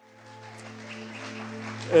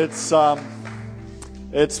It's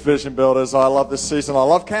Vision Builders. I love this season. I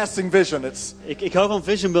love casting vision. Ik hou van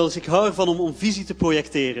Vision Builders. Ik hou ervan om visie te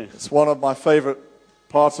projecteren. It's one of my favorite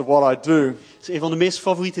parts of what I do. Het is een van de meest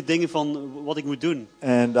favoriete dingen van wat ik moet doen.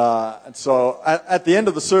 And so at the end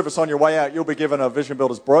of the service on your way out, you'll be given a Vision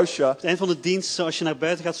Builders brochure. Aan het eind van de dienst, als je naar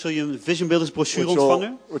buiten gaat, zul je een Vision Builders brochure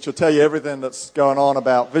ontvangen. Which will tell you everything that's going on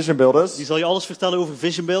about Vision Builders. Die zal je alles vertellen over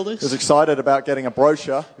Vision Builders. Who's excited about getting a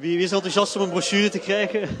brochure? Wie is enthousiast om een brochure te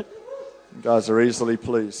krijgen? You guys are easily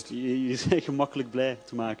pleased. Je is gemakkelijk blij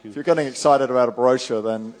te maken. If you're getting excited about a brochure,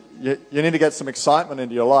 then you need to get some excitement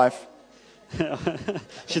into your life.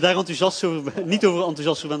 Als je daar niet over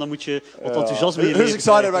enthousiast over bent, dan moet je wat enthousiasme in je Who's leven excited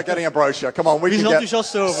krijgen. about getting a brochure? Come on, we Wie is can get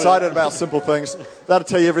enthousiast over? excited about simple things. That'll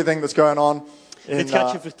tell you everything that's going on Dit in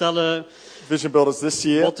gaat je vertellen Vision Builders this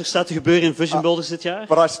year. wat er staat te gebeuren in Vision Builders dit jaar.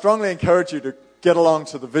 But I strongly encourage you to get along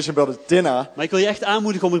to the Vision Builders dinner. Maar ik wil je echt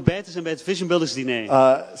aanmoedigen om erbij te zijn bij het Vision Builders diner.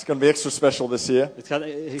 It's going to be extra special this year. Het gaat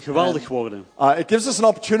geweldig worden. It gives us an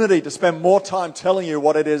opportunity to spend more time telling you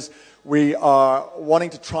what it is we are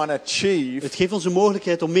wanting to try and achieve. Het geeft ons een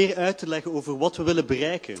mogelijkheid om meer uit te leggen over wat we willen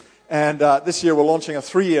bereiken. And this year we're launching a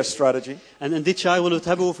 3-year strategy. En dit jaar willen we het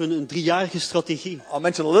hebben over een 3-jarige strategie. I'll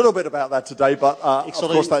mention a little bit about that today, but of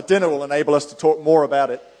course that dinner will enable us to talk more about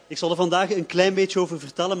it. Ik zal er vandaag een klein beetje over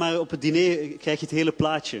vertellen, maar op het diner krijg je het hele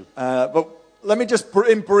plaatje. But let me just,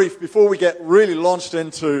 in brief, before we get really launched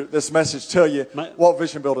into this message, tell you what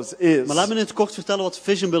Vision Builders is. Maar laat me in het kort vertellen wat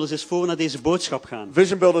Vision Builders is, voor we naar deze boodschap gaan.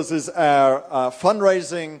 Vision Builders is our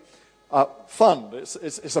fundraising fund.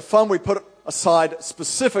 It's a fund we put aside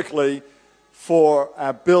specifically for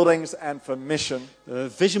our buildings and for mission.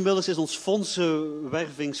 Vision Builders is ons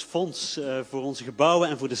fondsenwervingsfonds voor onze gebouwen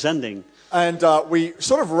en voor de zending. And we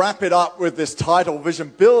sort of wrap it up with this title,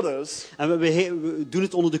 Vision Builders. En we doen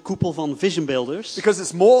het onder de koepel van Vision Builders. Because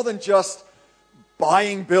it's more than just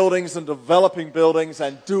buying buildings and developing buildings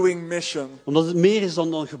and doing mission. Omdat het meer is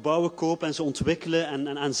dan gebouwen kopen en ze ontwikkelen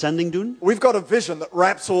en aan zending doen. We've got a vision that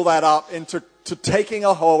wraps all that up into taking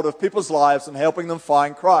a hold of people's lives and helping them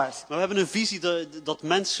find Christ. Maar we hebben een visie dat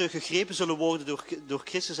mensen gegrepen zullen worden door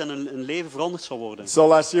Christus en hun leven veranderd zal worden. So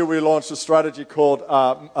last year we launched a strategy called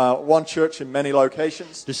One Church in Many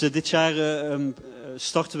Locations. Dus dit jaar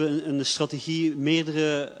starten we een strategie,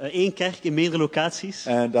 één kerk in meerdere locaties.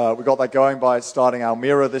 And we got that going by starting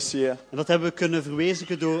Almere this year. En dat hebben we kunnen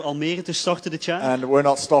verwezenlijken door Almere te starten dit jaar. And we're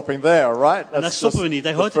not stopping there, right? En daar stoppen we niet,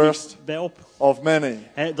 daar houdt het niet bij op. Of many.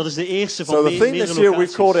 Dat is de eerste van meerdere locaties. So the theme this year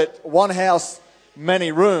we've called it One House, Many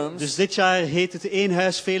Rooms. Dus dit jaar heet het één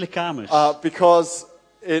huis, vele kamers. Because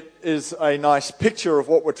it is a nice picture of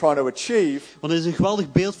what we're trying to achieve. Want het is een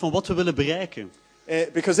geweldig beeld van wat we willen bereiken.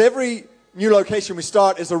 Because every new location we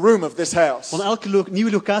start is a room of this house. Want elke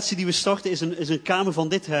nieuwe locatie die we starten is een kamer van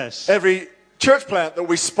dit huis. Every church plant that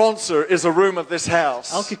we sponsor is a room of this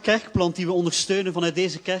house. Elke kerkplant die we ondersteunen vanuit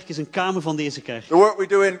deze kerk is een kamer van deze kerk. The work we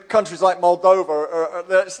do in countries like Moldova,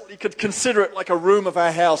 you could consider it like a room of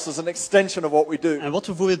our house, as an extension of what we do. En wat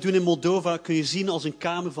we bijvoorbeeld doen in Moldova kun je zien als een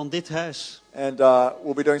kamer van dit huis. And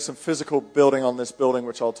we'll be doing some physical building on this building,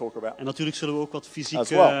 which I'll talk about. En natuurlijk zullen we ook wat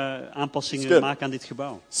fysieke aanpassingen maken aan dit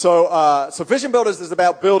gebouw. So Vision Builders is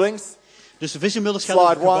about buildings. Dus de Vision Builders gaat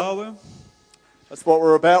over gebouwen. That's what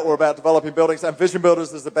we're about. We're about developing buildings. And Vision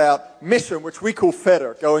Builders is about mission, which we call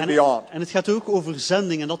Further, going beyond. En het gaat ook over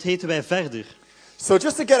zending en dat heten wij verder. So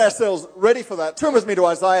just to get ourselves ready for that, turn with me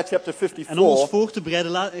to Isaiah chapter 54. En om ons voor te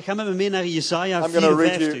bereiden, ga met me mee naar Jesaja 54. I'm going to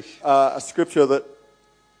read you a scripture that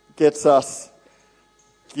gets us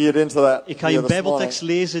geared into that. Ik ga je een Bijbeltekst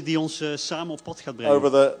lezen die ons samen op pad gaat brengen. Over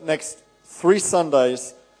the next 3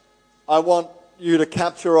 Sundays, I want you to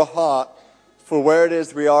capture a heart for where it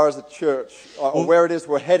is we are as a church, or where it is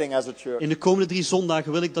we're heading as a church. In de komende 3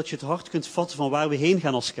 zondagen wil ik dat je het hart kunt vatten van waar we heen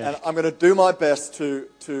gaan als kerk. And I'm going to do my best to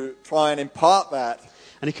try and impart that.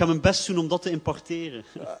 En ik ga mijn best doen om dat te imparteren.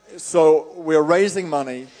 So we're raising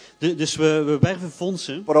money. Dus we werven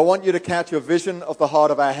fondsen. But I want you to catch your vision of the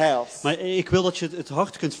heart of our house. Maar ik wil dat je het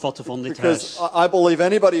hart kunt vatten van dit huis. Because I believe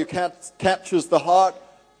anybody who captures the heart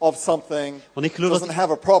of something doesn't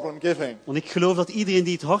have a problem giving. Want ik geloof dat iedereen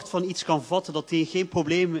die het hart van iets kan vatten, dat die geen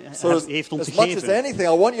probleem heeft om te geven. As much as anything,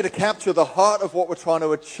 I want you to capture the heart of what we're trying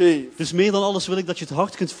to achieve. Dus meer dan alles wil ik dat je het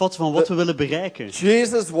hart kunt vatten van wat we willen bereiken.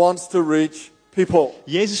 Jesus wants to reach people.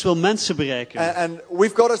 Jezus wil mensen bereiken. And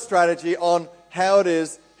we've got a strategy on how it is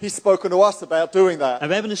He's spoken to us about doing that. En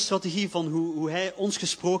wij hebben een strategie van hoe hij ons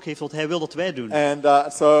gesproken heeft, wat hij wil dat wij doen.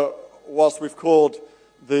 And so, whilst we've called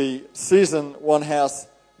the season One House,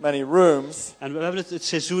 Many Rooms, en we hebben het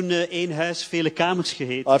seizoen één huis, vele kamers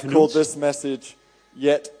geheten. I've called this message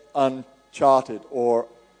Yet Uncharted or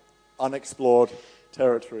Unexplored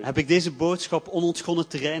territory? heb ik deze boodschap onontgonnen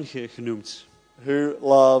terrein genoemd. Who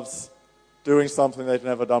loves doing something they've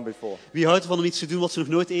never done before? Wie houdt ervan om iets te doen wat ze nog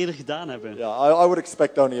nooit eerder gedaan hebben? Yeah, I would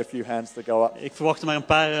expect only a few hands to go up. Ik verwacht maar een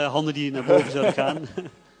paar handen die naar boven zouden gaan.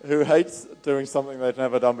 Who hates doing something they've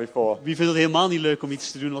never done before? Wie vindt het helemaal niet leuk om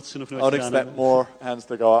iets te doen wat ze nog I nooit would gedaan expect hebben? more hands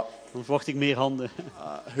to go up. Dan verwacht ik meer handen.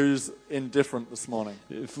 Who's indifferent this morning?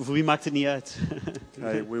 Voor wie maakt het niet uit?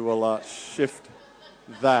 Okay, we will shift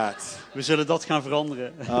that. We zullen dat gaan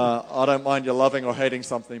veranderen. I don't mind you loving or hating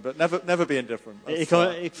something, but never be indifferent. Ik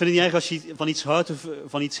vind het niet erg als je van iets houdt of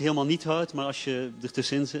van iets helemaal niet houdt, maar als je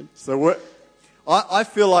ertussenin zit. So I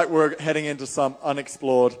feel like we're heading into some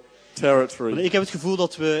unexplored territory. Ik heb het gevoel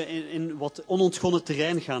dat we in wat onontgonnen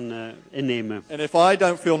terrein gaan innemen. And if I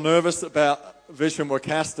don't feel nervous about vision we're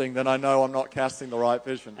casting, then I know I'm not casting the right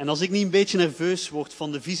vision. En als ik niet een beetje nerveus word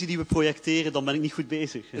van de visie die we projecteren, dan ben ik niet goed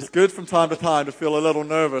bezig. It's good from time to time to feel a little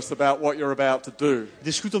nervous about what you're about to do. Het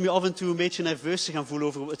is goed om je af en toe een beetje nerveus te gaan voelen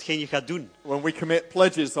over hetgeen je gaat doen. When we commit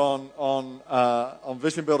pledges on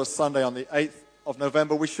Vision Builders Sunday on the 8th of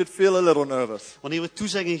November, we should feel a little nervous. Wanneer we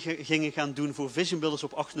toezeggingen gaan doen voor Vision Builders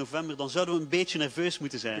op 8 november, dan zouden we een beetje nerveus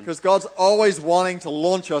moeten zijn. Because God's always wanting to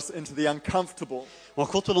launch us into the uncomfortable. Want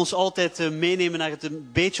God wil ons altijd meenemen naar het een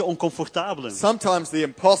beetje oncomfortabele. Sometimes the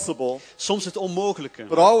impossible, Soms het onmogelijke,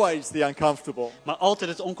 but always the uncomfortable. maar altijd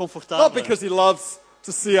het Not oncomfortabele. because He loves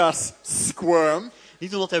to see us squirm,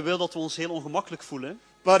 Niet omdat hij wil dat we ons heel ongemakkelijk voelen,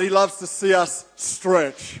 but He loves to see us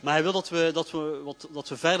stretch. maar hij wil dat we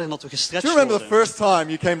verder en dat we Do gestretched you remember the worden. first time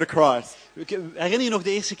you came to Christ? Herinner je nog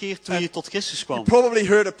de eerste keer toen je tot Christus You kwam? probably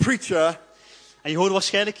heard a preacher En je hoorde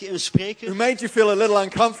waarschijnlijk een who spreker made you feel a little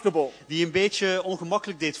uncomfortable. die je een beetje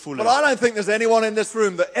ongemakkelijk deed But voelen. I don't think there's anyone in this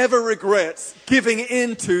room that ever regrets giving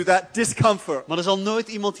into that discomfort Maar er zal nooit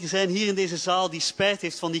iemand zijn hier in deze zaal die spijt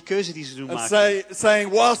heeft van die keuze die ze doen and maken. saying,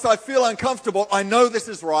 whilst I feel uncomfortable, I know this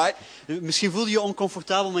is right, Misschien voelde je je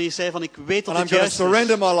oncomfortabel, maar je zei van ik weet dat and het I'm going to juist is.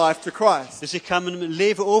 surrender my life to Christ. Dus ik ga mijn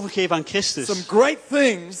leven overgeven aan Christus. Some great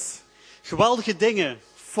things Geweldige dingen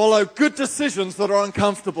follow good decisions that are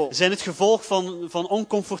uncomfortable. zijn het gevolg van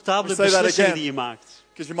oncomfortabele Say that beslissingen again. die je maakt.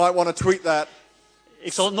 Because you might want to tweet that.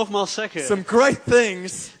 Ik zal het nogmaals zeggen. Some great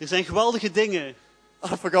things, Er zijn geweldige dingen.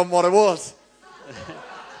 I've forgotten what it was,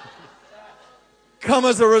 come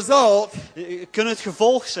as a result Kunnen het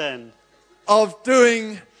gevolg zijn of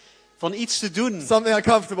doing van iets te doen something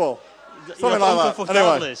uncomfortable. dat Something like that.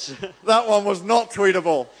 oncomfortabel Anyway. is. That one was not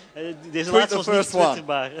tweetable. Deze Tweet laatste the was niet first one.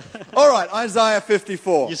 twitterbaar. All right, Isaiah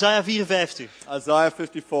 54. Jesaja 54. Isaiah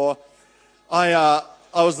 54.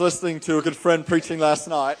 I was listening to a good friend preaching last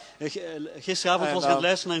night. Gisteravond En, was ik aan het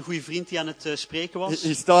luisteren naar een goede vriend die aan het spreken was.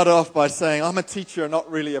 He started off by saying, I'm a teacher, not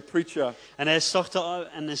really a preacher. En hij startte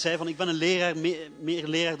en hij zei van ik ben een leraar, meer een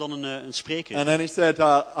leraar dan een spreker. And then he said,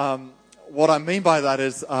 what I mean by that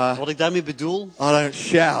is, Wat ik daarmee bedoel, I don't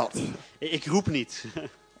shout. ik roep niet.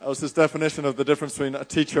 That was his definition of the difference between a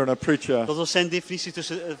teacher and a preacher. Dat was zijn definitie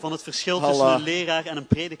van het verschil Allah. tussen een leraar en een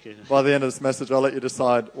prediker. By the end of this message, I'll let you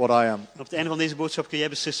decide what I am. En op het einde van deze boodschap kun jij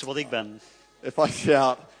beslissen wat ik ben. If I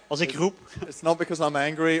shout, Als ik roep, it's not because I'm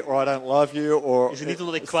angry or I don't love you or is het niet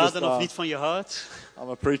omdat ik it's kwaad just, ben of niet van je houd. I'm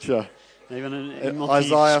a preacher. Nee, ik ben iemand die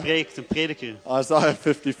Isaiah. spreekt, een prediker. Isaiah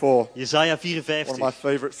 54, Jesaja one of 54, my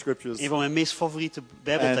favorite scriptures. een van mijn meest favoriete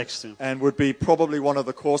bijbelteksten. And would be probably one of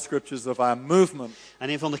the core scriptures of our movement. En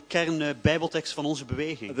een van de kern bijbelteksten van onze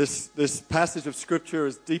beweging. This passage of scripture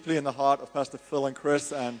is deeply in the heart of Pastor Phil and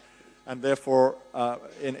Chris and therefore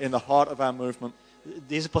in the heart of our movement.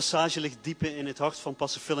 Deze passage ligt diep in het hart van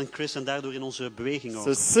Pastor Phil en Chris en daardoor in onze beweging ook.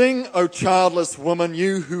 So sing, O childless woman,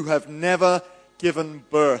 you who have never given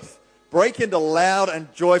birth. Break into loud and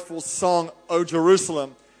joyful song, O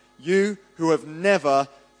Jerusalem, you who have never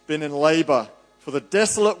been in labor. For the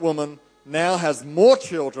desolate woman now has more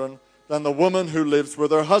children than the woman who lives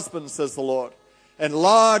with her husband, says the Lord.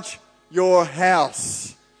 Enlarge your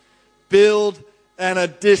house. Build an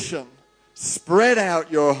addition. Spread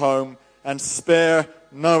out your home and spare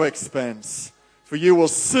no expense. For you will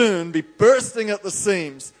soon be bursting at the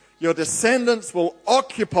seams. Your descendants will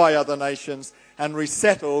occupy other nations and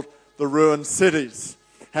resettle the ruined cities.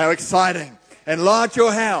 How exciting. Enlarge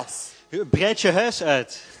your house. Breid je huis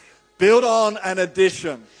uit. Build on an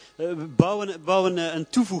addition. Bouw een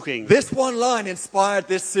toevoeging. This one line inspired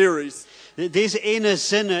this series. Deze ene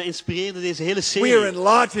zin inspireerde deze hele We are serie.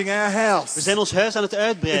 enlarging our We house. zijn ons huis aan het In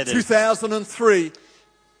uitbreiden. 2003,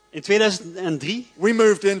 In 2003 we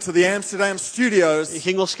moved into the Amsterdam studios.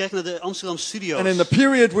 gingen we als kerk naar de Amsterdam Studios. And in the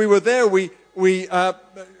period we were there, we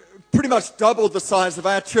pretty much doubled the size of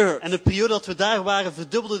our church. En de periode dat we daar waren,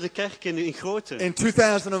 verdubbelde de kerk in grootte. In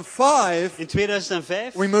 2005, In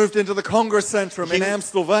 2005 we moved into the Congress Centrum in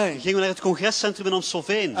Amstelveen. gingen we naar het congrescentrum in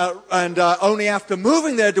Amstelveen. And only after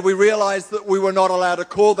moving there did we realize that we were not allowed to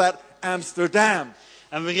call that Amsterdam.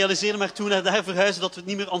 En we realiseerden maar toen naar daar verhuizen dat we het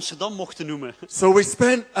niet meer Amsterdam mochten noemen. So we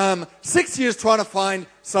spent 6 years trying to find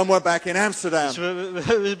somewhere back in Amsterdam. Dus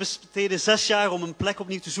we besteden 6 jaar om een plek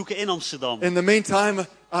opnieuw te zoeken in Amsterdam. In the meantime,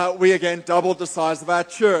 we again doubled the size of our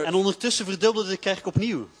church. En ondertussen verdubbelde de kerk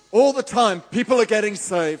opnieuw. All the time, people are getting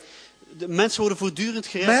saved. De mensen worden voortdurend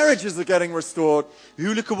gered. Marriages are getting restored.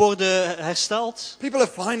 Huwelijken worden hersteld. People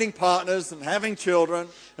are finding partners and having children.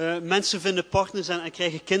 Mensen vinden partners en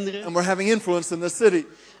krijgen kinderen. And we're having influence in the city.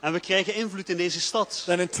 En we krijgen invloed in deze stad.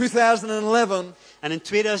 Then in 2011, En in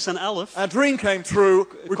 2011 our dream came true.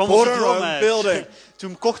 We kwam bought onze our droom own uit. building.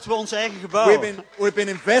 Toen kochten we ons eigen gebouw. We've been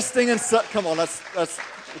investing in... Come on, that's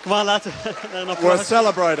Kom maar, laten we een we're applaus.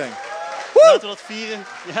 celebrating. Laten we dat vieren.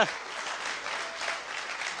 Ja.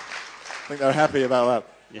 I think they're happy about that.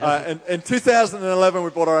 Yeah. In 2011, we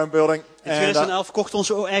bought our own building. In 2011 kochten we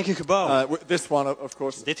ons eigen gebouw. This one, of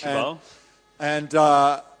course. Dit gebouw. And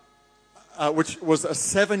which was a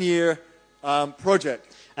 7-year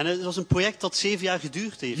project. En het was een project dat 7 jaar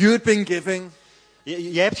geduurd heeft. You had been giving. Jij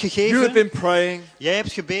hebt You had gegeven. been praying. Jij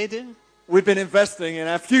hebt gebeden. We've been investing in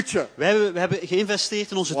our future. We hebben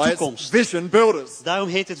geïnvesteerd in onze Why, it's toekomst. Vision Builders. Daarom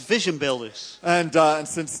heet het Vision Builders. And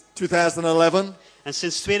since 2011, En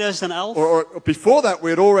sinds 2011, or before that, we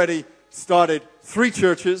had already started 3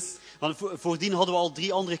 churches. want voordien hadden we al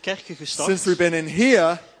 3 andere kerken Since gestart. we've been in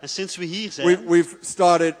here, En sinds we hier zijn, we've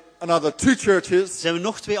started another 2 churches zijn we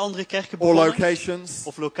nog 2 andere kerken or begonnen. locations.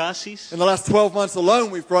 Of locaties. In the last 12 months alone,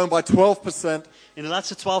 we've grown by 12%. In de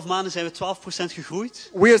laatste 12 maanden zijn we 12% gegroeid.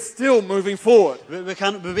 We are still moving forward. We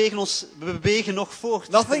bewegen nog voort.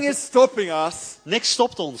 Nothing is stopping us Niks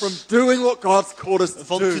stopt from ons doing what God's called us to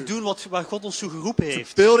van do. te doen waar God ons toe geroepen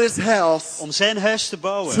heeft. Build His house, Om zijn huis te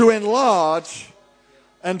bouwen. to enlarge,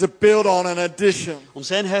 and to build on an addition. Om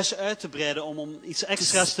zijn huis uit te breiden. Om iets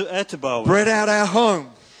extra's uit te bouwen. Spread out our home,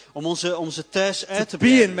 Om onze thuis uit te be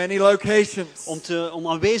in breiden. many locations. Om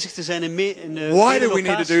aanwezig te zijn in Why vele do we need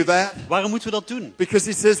to locaties. do that? Waarom moeten we dat doen? Because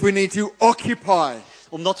He says we need to occupy.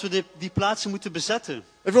 Omdat we die plaatsen moeten bezetten.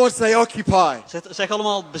 Everyone say occupy. Zeg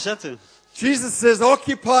allemaal bezetten. Jesus says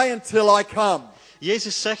occupy until I come.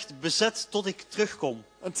 Jezus zegt bezet tot ik terugkom.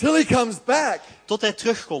 Until He comes back. Tot hij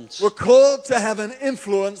terugkomt. We're called to have an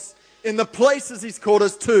influence in the places He's called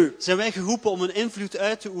us to. Zijn wij geroepen om een invloed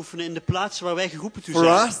uit te oefenen in de plaatsen waar wij geroepen toe For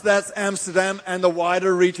zijn. us, that's Amsterdam and the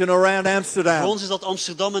wider region around Voor Amsterdam. ons is dat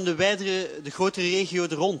Amsterdam en de grotere regio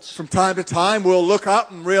er rond. From time to time, we'll look up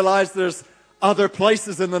and realize there's other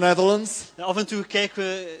places in the Netherlands. Af en toe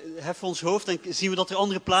heffen we ons hoofd en zien we dat er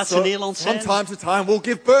andere plaatsen in Nederland from zijn. time to time, we'll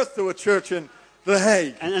give birth to a church in The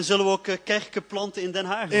Hague, En zullen we ook kerken planten in Den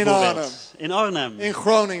Haag In bijvoorbeeld. Arnhem. In Arnhem. in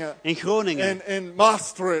Groningen, In Groningen. in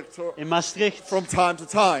Maastricht, or In Maastricht. from time to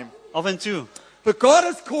time. Af en toe. But God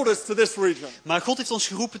has called us to this region. Maar God heeft ons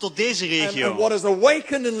geroepen tot deze And regio. what has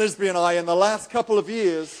awakened in Lisby and I in the last couple of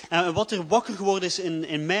years En wat er wakker geworden is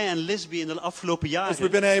in mij en Lisby in de afgelopen is we've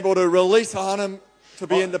jaren. been able to release Arnhem to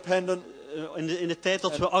be independent. In de tijd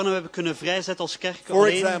dat we Arnhem hebben kunnen vrijzetten als kerk For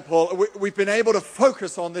alleen. example, we've been able to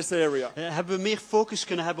focus on this area. Hebben we meer focus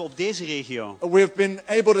kunnen hebben op deze regio. We've been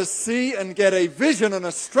able to see and get a vision and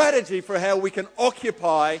a strategy for how we can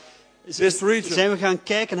occupy this region. Zijn we gaan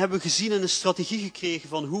kijken en hebben we gezien en een strategie gekregen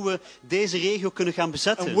van hoe we deze regio kunnen gaan And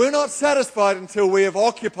bezetten. we're not satisfied until we have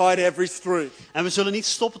occupied every street. En we zullen niet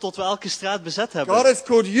stoppen tot we elke straat bezet God hebben. has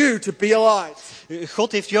called you to be a light,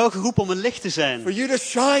 God heeft jou geroepen om een licht te for zijn. you to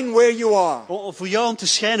shine where you are, Voor jou om te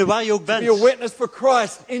schijnen waar je ook be a bent. witness for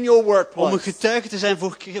Christ in your Om een workplace, getuige te zijn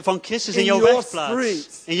van Christus in In jouw your werkplaats. street.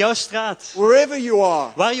 In jouw straat. wherever you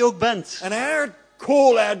are. Waar je ook bent. And our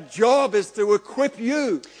call, our job is to equip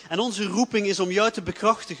you En onze roeping is om jou te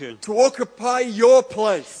bekrachtigen. to occupy your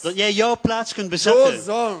place, Dat jij jouw plaats kunt your bezetten.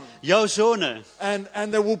 zone. Jouw zone.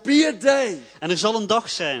 And there will be a day En er zal een dag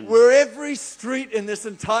zijn. where every street in this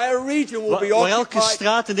entire region will be Waar elke occupied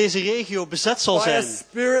straat in deze regio bezet zal by a zijn.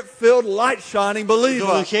 spirit-filled, light-shining Door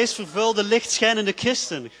believer. een geestvervulde, lichtschijnende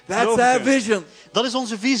christen. That's our Gelovige. vision. Dat is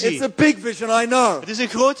onze It's visie. a big vision, I know. Het is een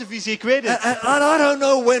grote visie, ik weet het. And I don't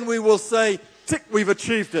know when we will say, tick, we've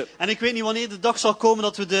achieved it. En ik weet niet wanneer de dag zal komen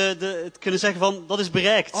dat we het kunnen zeggen van, dat is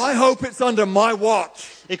bereikt. I hope it's under my watch.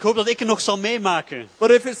 Ik hoop dat ik het nog zal meemaken. But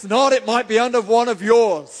if it's not, it might be under one of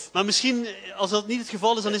yours. Maar misschien, als dat niet het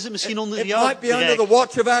geval is, dan is het misschien onder It jouw might be under the bereik.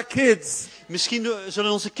 watch of our kids. Misschien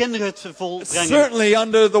zullen onze kinderen het volbrengen. Certainly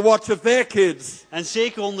under the watch of their kids. En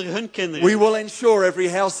zeker onder hun kinderen. We will ensure every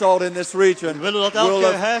household in this region We willen dat elke will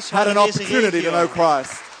have huishouden had an in deze opportunity to regio know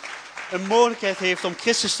Christ. een mogelijkheid heeft om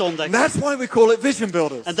Christus te And ontdekken. that's why we call it Vision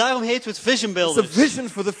Builders. En daarom heet het Vision It's a Builders. vision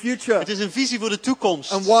for the future. Het is een visie voor de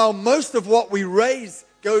toekomst. And while most of what we raise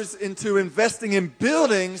goes into investing in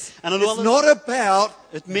buildings, En hoewel it's not about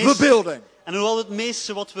het the meest- building En hoewel het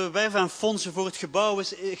meeste wat we werven aan fondsen voor het gebouw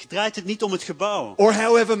is, draait het niet om het gebouw. or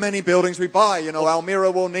however many buildings we buy. You know,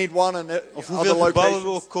 Almira will need one and Of other hoeveel gebouwen we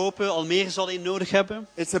locations. ook kopen, Almere zal één nodig hebben.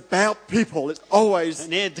 It's about people. It's always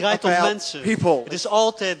Nee, het draait om about mensen. people. Het is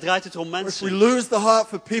altijd, draait het om If we mensen. lose the heart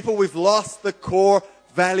for people, we've lost the core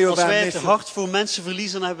value of Als our wij het mission. hart voor mensen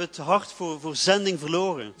verliezen, dan hebben we het hart voor zending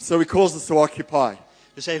verloren. So he calls us to occupy.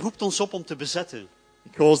 Dus hij roept ons op om te bezetten. He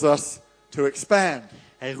calls us to expand.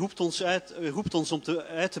 Hij roept ons om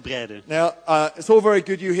uit te breiden. Now, it's all very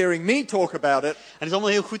good you hearing me talk about it, En het is allemaal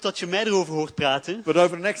heel goed dat je mij erover hoort praten. but over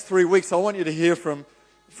the next 3 weeks, I want you to hear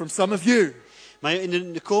from some of you. Maar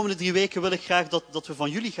in de komende 3 weken wil ik graag dat we van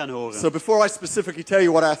jullie gaan horen. So before I specifically tell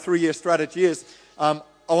you what our 3-year strategy is, I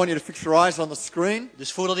want you to fix your eyes on the screen.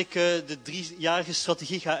 Dus voordat ik de 3-jarige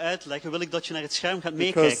strategie ga uitleggen, wil ik dat je naar het scherm gaat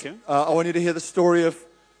Because meekijken. I want you to hear the story of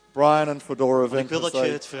Brian and Fedora Want ik wil Ventus. dat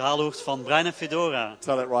je het verhaal hoort van Brian en Fedora.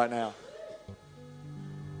 Tell it right now.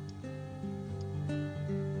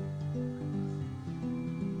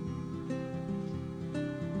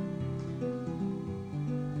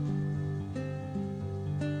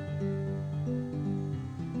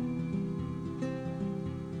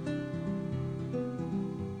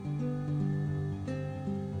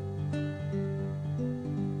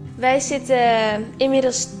 Wij zitten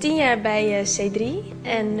inmiddels 10 jaar bij C3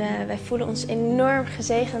 en wij voelen ons enorm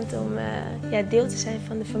gezegend om deel te zijn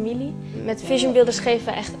van de familie. Met Vision Builders geven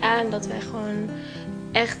we echt aan dat wij gewoon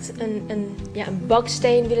echt een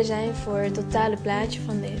baksteen willen zijn voor het totale plaatje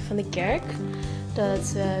van de kerk.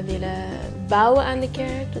 Dat we willen bouwen aan de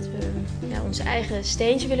kerk, dat we onze eigen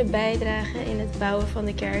steentje willen bijdragen in het bouwen van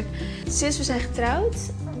de kerk. Sinds we zijn getrouwd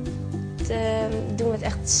doen we het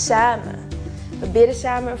echt samen. We bidden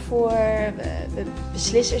samen ervoor, we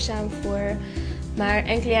beslissen er samen voor. Maar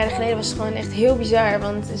enkele jaren geleden was het gewoon echt heel bizar.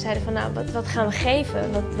 Want we zeiden van, nou, wat gaan we geven?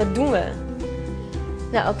 Wat doen we?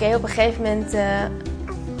 Nou, oké, op een gegeven moment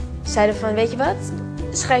zeiden we van, weet je wat?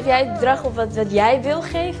 Schrijf jij het bedrag op wat jij wil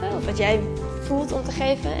geven. Of wat jij voelt om te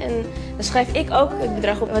geven. En dan schrijf ik ook het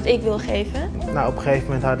bedrag op wat ik wil geven. Nou, op een gegeven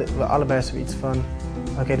moment hadden we allebei zoiets van,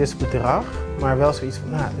 oké, dit is het bedrag. Maar wel zoiets van,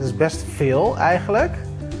 nou, dit is best veel eigenlijk.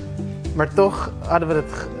 Maar toch hadden we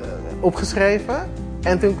het opgeschreven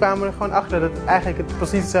en toen kwamen we er gewoon achter dat het eigenlijk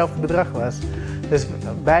precies hetzelfde bedrag was. Dus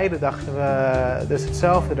beide dachten we dus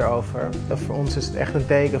hetzelfde erover. Voor ons is het echt een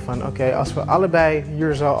teken van oké, als we allebei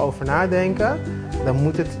hier zo over nadenken, dan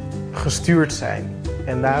moet het gestuurd zijn.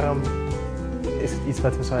 En daarom is het iets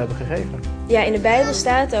wat we zo hebben gegeven. Ja, in de Bijbel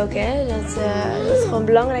staat ook dat het gewoon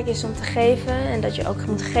belangrijk is om te geven. En dat je ook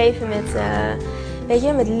moet geven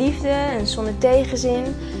met liefde en zonder tegenzin.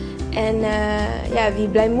 En wie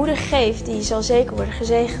blijmoedig geeft, die zal zeker worden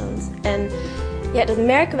gezegend. En ja, dat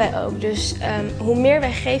merken wij ook. Dus hoe meer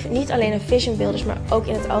wij geven, niet alleen aan Vision Builders, maar ook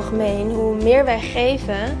in het algemeen. Hoe meer wij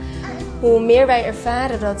geven, hoe meer wij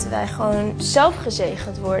ervaren dat wij gewoon zelf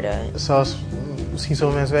gezegend worden. Zoals misschien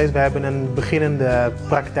sommige mensen weten, we hebben een beginnende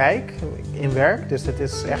praktijk in werk. Dus dat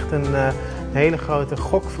is echt een hele grote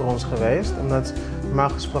gok voor ons geweest. Omdat normaal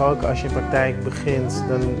gesproken als je een praktijk begint,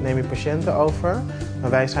 dan neem je patiënten over. Maar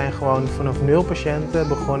wij zijn gewoon vanaf 0 patiënten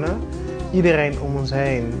begonnen. Iedereen om ons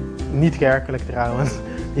heen, niet kerkelijk trouwens,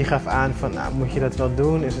 die gaf aan van, nou, moet je dat wel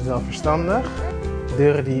doen? Is het wel verstandig?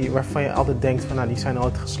 Deuren waarvan je altijd denkt van, nou, die zijn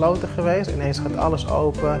altijd gesloten geweest. Ineens gaat alles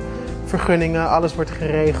open. Vergunningen, alles wordt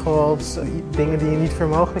geregeld. Dingen die je niet voor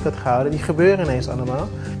mogelijk had gehouden, die gebeuren ineens allemaal.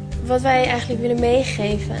 Wat wij eigenlijk willen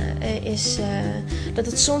meegeven is dat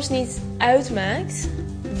het soms niet uitmaakt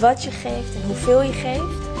wat je geeft en hoeveel je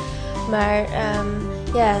geeft. Maar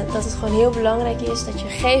dat het gewoon heel belangrijk is dat je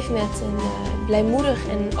geeft met een blijmoedig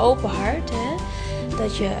en open hart. Hè?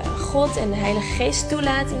 Dat je God en de Heilige Geest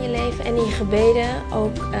toelaat in je leven en in je gebeden.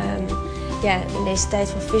 Ook in deze tijd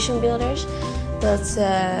van Vision Builders.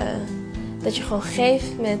 Dat je gewoon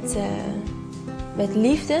geeft met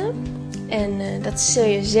liefde. En dat zul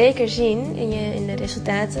je zeker zien in de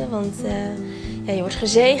resultaten. Want je wordt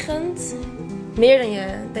gezegend. Meer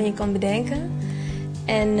dan je kan bedenken.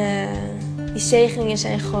 En die zegeningen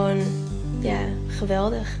zijn gewoon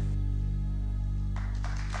geweldig.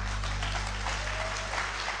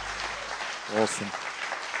 Awesome.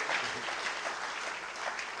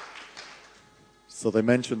 So they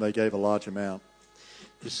mentioned they gave a large amount.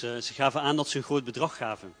 Dus ze gaven aan dat ze een groot bedrag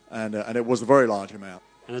gaven. And it was a very large amount.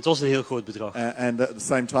 En het was een heel groot bedrag. And at the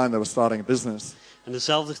same time they were starting a business. En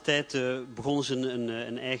dezelfde tijd begonnen ze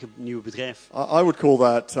een eigen nieuw bedrijf. I would call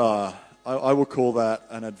that I would call that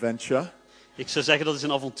an adventure. Ik zou zeggen dat is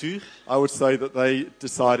een avontuur. I would say that they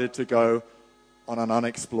decided to go on an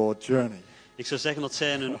unexplored journey. Ik zou zeggen dat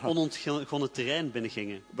zij een onontgonnen terrein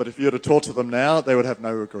binnengingen. But if you were to talk to them now, they would have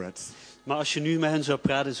no regrets. Maar als je nu met hen zou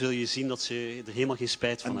praten, zul je zien dat ze er helemaal geen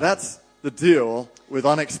spijt van And hebben. that's the deal with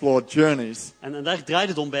unexplored journeys. En daar draait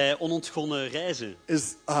het om bij onontgonnen reizen. Is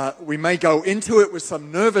we may go into it with some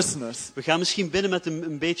nervousness We gaan misschien binnen met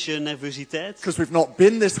een beetje nervositeit. because we've not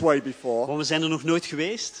been this way before. Want we zijn er nog nooit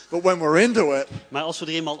geweest. But when we're into it, Maar als we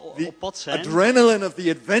er eenmaal the op pad zijn, adrenaline of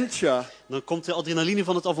the adventure dan komt de adrenaline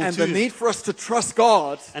van het and the avontuur. need for us to trust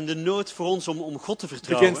God En de nood voor ons om God te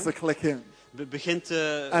vertrouwen begins to click in. begint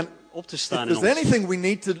And op te If staan in there's ons. anything we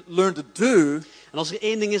need to learn to do En als er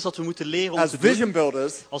één ding is dat we moeten leren om as te doen, vision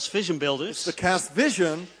builders, als vision it's builders, to cast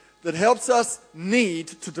vision that helps us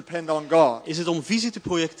need to depend on God. is het om visie te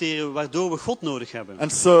projecteren waardoor we God nodig hebben.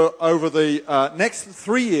 And so over the next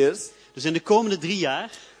 3 years, Dus in de komende 3 jaar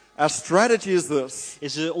our strategy is this.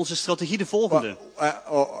 is onze strategie de volgende.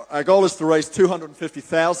 Our goal is to raise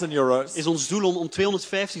 €250,000, Is ons doel om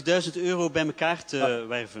 250.000 euro bij elkaar te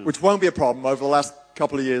werven. which won't be a problem. Over the last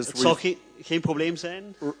couple of years, Het zal we've geen probleem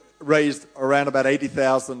zijn. raised around about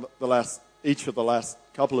 80,000 each of the last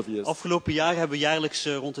couple of years. Afgelopen jaar hebben we jaarlijks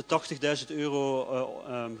rond de 80.000 euro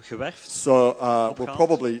gewerft. So we'll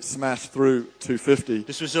probably smash through 250.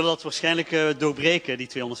 Dus we zullen dat waarschijnlijk doorbreken, die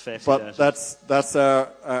 250.000. But that's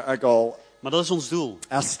our goal. Maar dat is ons doel.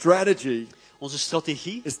 Our strategy Onze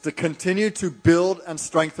strategie is to continue to build and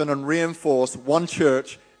strengthen and reinforce one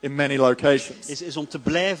church in many locations. is om te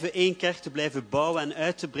blijven één kerk te blijven bouwen en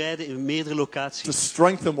uit te breiden in meerdere To locaties.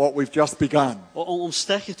 strengthen what we've just begun. Om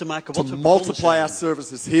sterker te maken To wat we begonnen multiply our zijn.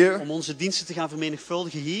 services here. Om onze diensten te gaan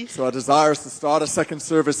vermenigvuldigen hier. So our desire is to start a second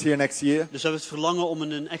service here next year. Dus we hebben het verlangen om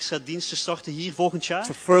een extra dienst te starten hier volgend jaar.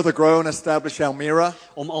 To further grow and establish Almere.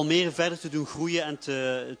 Om Almere verder te doen groeien en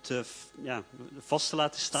vast te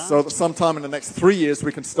laten staan. So that sometime in the next 3 years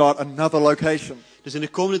we can start another location. Dus in de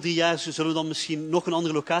komende 3 jaar zullen we dan misschien nog een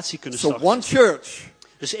andere locatie kunnen So starten. one church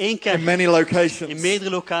Dus één in kerk many in locations. meerdere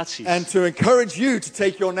locaties. And to encourage you to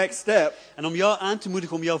take your next step. En om jou aan te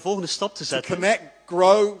moedigen om jouw volgende stap te To zetten. connect,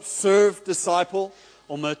 grow, serve, disciple.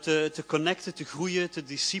 Om te connecten, te groeien, te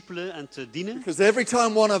discipelen en te dienen. Because every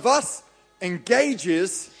time one of us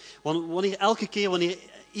engages, Want elke keer wanneer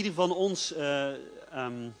ieder van ons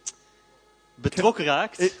betrokken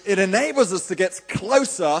raakt, it enables us to get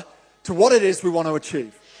closer to what it is we want to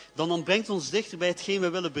achieve. dan brengt het ons dichter bij hetgeen we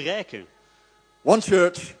willen bereiken. One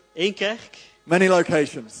church, Eén kerk, many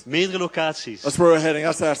locations. meerdere locaties. That's where we're heading.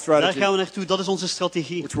 That's our Daar strategy, gaan we naartoe, dat is onze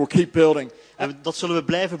strategie. which we'll keep building. En dat zullen we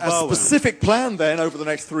blijven Our bouwen. specific plan then over the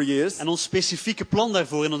next 3 years. En ons specifieke plan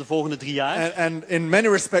daarvoor in de volgende 3 jaar. And in many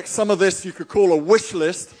respects, some of this you could call a wish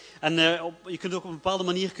list. En je kunt ook op een bepaalde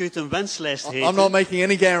manier kun je het een wenslijst I'm not heten. making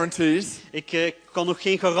any guarantees. Ik kan nog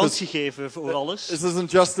geen garantie geven voor alles. This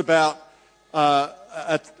isn't just about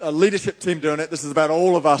a leadership team doing it. This is about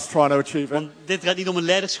all of us trying to achieve it. Want dit draait niet om een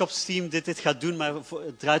leiderschapsteam dit gaat doen, maar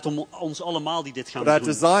het draait om ons allemaal die dit gaan But our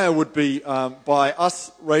doen. desire would be by us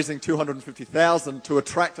raising 250,000 to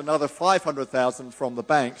attract another 500,000 from the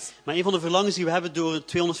banks. Maar een van de verlangens die we hebben door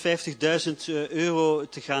 250.000 euro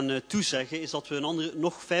te gaan toezeggen, is dat we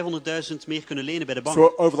nog 500.000 meer kunnen lenen bij de bank.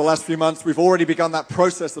 So over the last few months, we've already begun that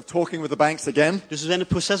process of talking with the banks again. Dus we zijn het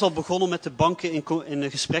proces al begonnen met de banken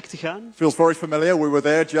in gesprek te gaan. Feels very familiar. We were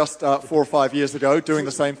there just 4 or 5 years ago doing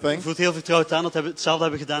the same Het thing. voelt heel vertrouwd aan, hetzelfde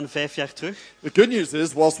hebben we gedaan 5 jaar terug. The good news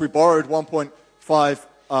is, whilst we borrowed 1.5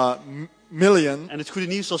 million, En het goede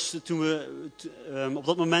nieuws was, toen we op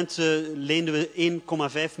dat moment leenden we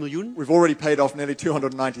 1,5 miljoen. we've already paid off nearly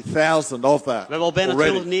 290,000 of that. We hebben al bijna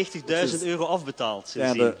already, 290.000 euro afbetaald down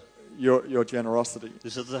sindsdien. to your generosity.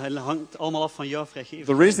 Dus dat hangt allemaal af van jouw The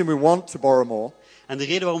vrijgevigheid. reason we want to borrow more, En de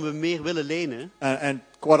reden waarom we meer willen lenen, and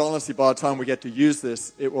quite honestly, by the time we get to use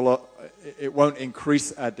this, it won't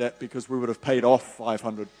increase our debt because we would have paid off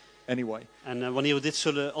 500 anyway. en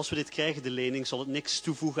als we dit krijgen, de lening, zal het niks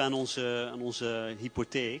toevoegen aan onze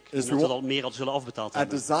hypotheek. Is Omdat we we al meer zullen afbetaald Our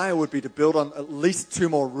hebben. desire would be to build on at least 2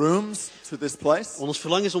 more rooms to this place. Want ons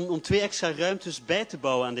verlangen is om 2 extra ruimtes bij te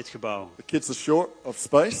bouwen aan dit gebouw. The kids are short of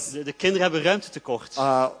space. De kinderen hebben ruimtetekort.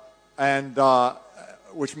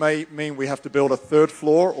 which may mean we have to build a third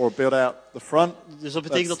floor or build out the front. Dus dat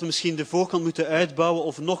betekent dat we misschien de voorkant moeten uitbouwen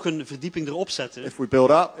of nog een verdieping erop zetten. If we build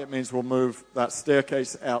up, it means we'll move that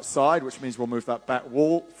staircase outside, which means we'll move that back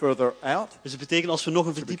wall further out. Dus dat betekent als we nog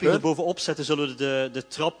een verdieping erbovenop zetten, zullen we de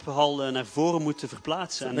traphal naar voren moeten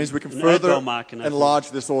verplaatsen en Means we can een uitbouw further maken. enlarge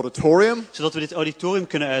this auditorium. Zodat we dit auditorium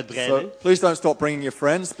kunnen uitbreiden. So please don't stop bringing your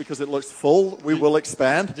friends because it looks full. We will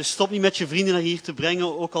expand. Dus stop niet met je vrienden naar hier te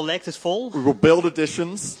brengen, ook al lijkt het vol. We will build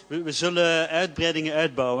additions. We zullen uitbreidingen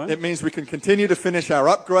uitbouwen. It means we can continue to finish our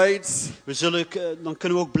upgrades. Dan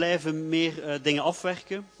kunnen we ook blijven meer dingen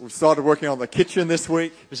afwerken. We've started working on the kitchen this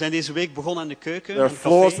week. We zijn deze week begonnen aan de keuken. There are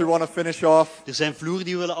floors we want to finish off. Er zijn vloeren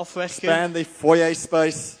die we willen afwerken. Expand the foyer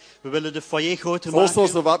space. We willen de foyer groter All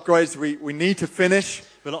sorts maken. of upgrades we need to finish.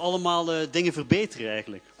 We willen allemaal dingen verbeteren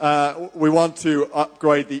eigenlijk. We want to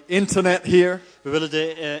upgrade the internet here. We willen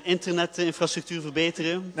de internetinfrastructuur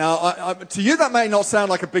verbeteren. Now, to you that may not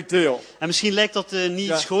sound like a big deal. En misschien lijkt dat niet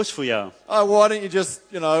iets groots voor jou. Oh, why don't you just,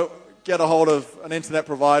 get a hold of an internet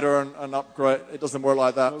provider and upgrade? It doesn't work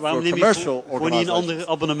like that for Waarom a neem je commercial gewoon niet een organization. ander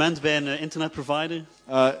abonnement bij een internetprovider?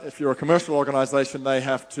 If you're a commercial organization, they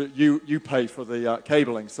have to you pay for the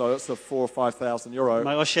cabling, so it's a 4,000 or 5,000 euro.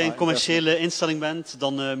 Maar als jij een commerciële instelling bent,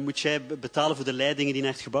 dan moet jij betalen voor de leidingen die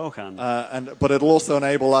naar het gebouw gaan. But it'll also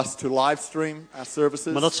enable us to livestream our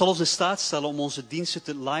services. Maar dat zal ons in staat stellen om onze diensten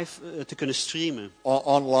te kunnen streamen.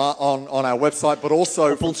 On our website, but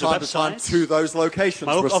also from time to time to those locations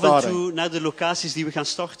Maar ook we're af en starting. toe naar de locaties die we gaan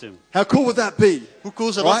starten. How cool would that be? Hoe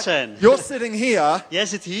cool zou dat Right? zijn? You're sitting here, Jij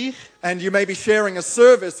zit hier and you may be sharing a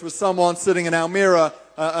service with someone sitting in Almere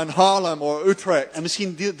and Harlem or Utrecht. en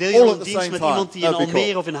misschien deel je All al at een the dienst same met time. iemand die in That'd be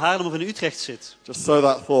Almere cool. of in Haarlem of in Utrecht zit. Just so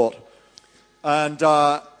that thought.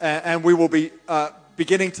 And we will be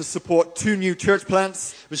beginning to support 2 new church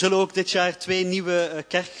plants. We zullen ook dit jaar 2 nieuwe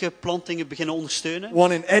kerkplantingen beginnen ondersteunen.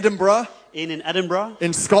 One in Edinburgh, Eén in Edinburgh,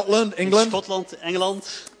 in Scotland, in England. Schotland,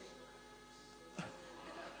 Engeland.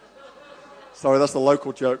 Sorry, that's a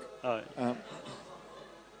local joke. Oh,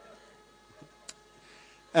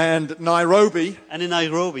 And Nairobi en in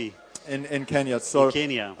Nairobi, in Kenya. So in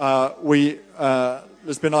Kenia.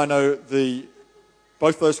 Lisbon, I know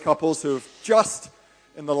both those couples who have just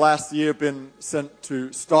in the last year been sent to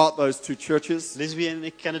start those 2 churches. Lisbie en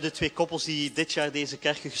ik kennen de 2 koppels die dit jaar deze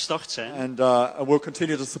kerken gestart zijn. And we'll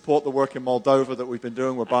continue to support the work in Moldova that we've been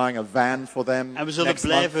doing. We're buying a van for them En we zullen next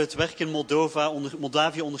blijven month. het werk in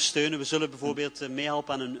Moldavië ondersteunen. We zullen bijvoorbeeld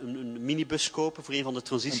meehelpen aan een minibus kopen voor een van de And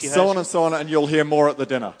so on transitiehuizen. and so on, and you'll hear more at the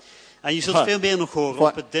dinner. En je zult veel meer nog horen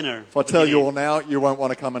op het dinner. If I tell you all now, you won't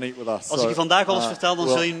want to come and eat with us. Als ik je vandaag alles vertel, dan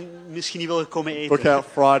we'll zul je misschien niet willen komen book eten. out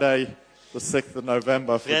Friday, the 6th of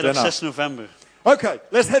November for Vrijdag dinner. 6 november. Okay,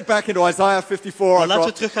 let's head back into Isaiah 54. Maar I've laten we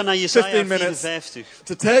got teruggaan naar Jesaja 15 minutes 54.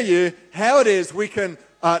 to tell you how it is we can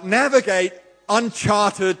navigate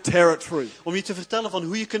uncharted territory. Om je te vertellen van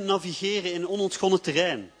hoe je kunt navigeren in onontgonnen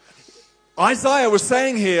terrein. Isaiah was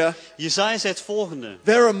saying here, Jesaja zei het volgende.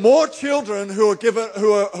 there are more children who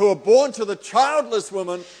are born to the childless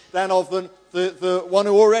woman than of the one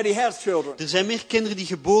who already has children. Er zijn meer kinderen die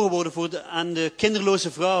geboren worden aan de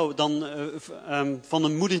kinderloze vrouw dan van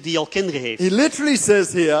een moeder die al kinderen heeft. He literally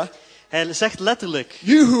says here, Hij zegt letterlijk,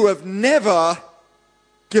 you who have never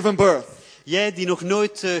given birth. jij die nog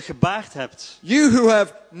nooit gebaard hebt. You who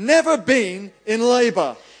have never been in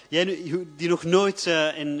labor. Jij die nog nooit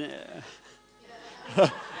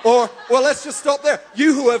Or, well, let's just stop there.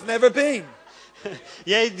 You who have never been.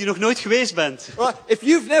 Jij die nog nooit geweest bent. Right? If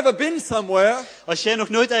you've never been somewhere, Als jij nog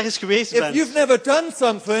nooit ergens geweest if bent. you've never done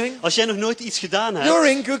something, Als jij nog nooit iets gedaan you're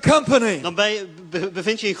hebt. in good company. Dan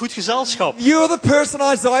bevind je in goed gezelschap. You're the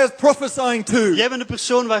person Isaiah is prophesying to. Jij bent de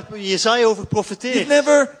persoon waar Jesaja over You've profeteert.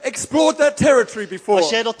 never explored that territory before. Als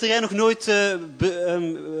jij dat terrein nog nooit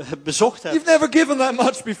bezocht You've hebt. never given that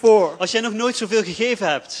much before. Als jij nog nooit zoveel gegeven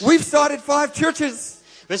hebt. We've started 5 churches.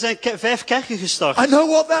 We zijn 5 kerken I gestart. know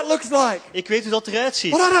what that looks like. Ik weet hoe dat eruit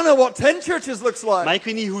ziet. But I don't know what 10 churches looks like. Maar ik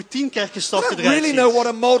weet niet hoe 10 I kerkenstarten don't eruit really know ziet.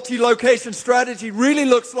 what a multi-location strategy really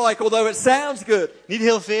looks like, although it sounds good. Niet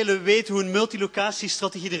heel velen weten hoe een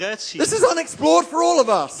multilocatiestrategie eruit ziet. This is unexplored for all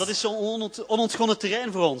of us. Dat is zo'n onontgonnen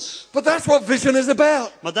terrein voor ons. But that's what vision is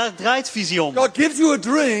about. Maar daar draait visie om. God gives you a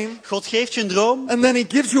dream, God geeft je een droom and then he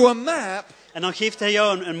gives you a map en dan geeft hij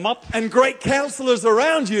jou een map. and great counselors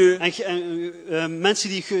around you. En mensen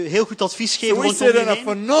die heel goed advies So geven we rondom sit je in a heen.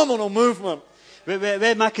 phenomenal movement.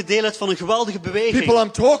 Wij maken deel uit van een geweldige beweging. People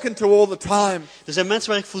I'm talking to all the time. Er zijn mensen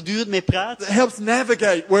waar ik voortdurend mee praat. It helps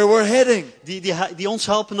navigate where we're heading. Die ons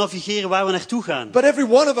helpen navigeren waar we naartoe gaan. But every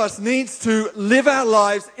one of us needs to live our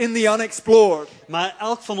lives in the unexplored. Maar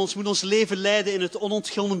elk van ons moet ons leven leiden in het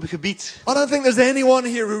onontgonnen gebied. I don't think there's anyone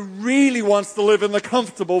here who really wants to live in the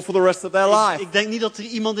comfortable for the rest of their life. Ik denk niet dat er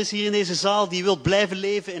iemand is hier in deze zaal die wil blijven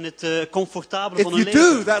leven in het comfortabele van If hun you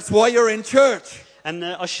leven. do, that's why you're in church.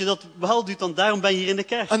 En als je dat wel doet, dan daarom ben je hier in de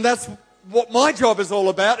kerk. And that's what my job is all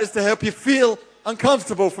about, is to help you feel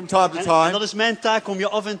uncomfortable from time to En time. dat is mijn taak om je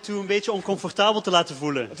af en toe een beetje oncomfortabel te laten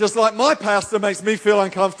voelen. Just like my pastor makes me feel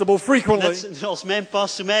uncomfortable frequently Net zoals mijn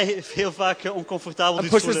pastor mij heel vaak oncomfortabel and doet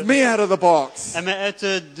pushes voelen. me out of the box. En mij uit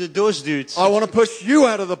de doos duwt. I want to push you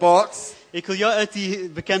out of the box. Ik wil jou uit die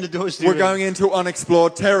bekende doos We're duwen. going into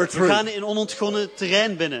unexplored We territory. gaan in onontgonnen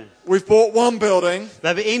terrein binnen. We've bought one building We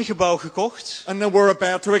hebben 1 gebouw gekocht. and then we're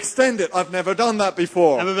about to extend it. I've never done that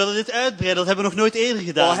before. En we willen dit uitbreiden. Dat hebben we nog nooit eerder Well, I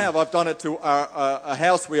gedaan. have. I've done it to a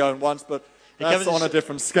house we own once, but heb that's het on a dus-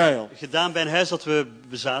 different scale. Gedaan bij een huis dat we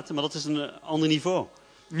bezaten, maar dat is een ander niveau.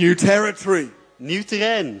 New territory. Nieuw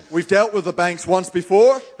terrein. We've dealt with the banks once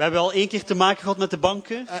before, We hebben al 1 keer te maken gehad met de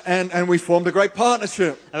banken. and we formed a great partnership.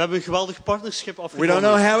 En we hebben een geweldig partnerschap We don't know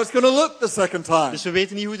afgekomen. how it's going to look the second time. Dus we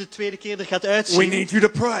weten niet hoe de tweede keer er gaat We uitzien. need you to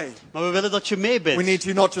pray. Maar we willen dat je We meebidt. need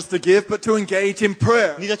you not just to give, but to engage in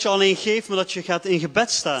prayer. Niet dat je alleen geeft, maar dat je gaat in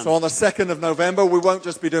gebed staan. So on the 2nd of November, we won't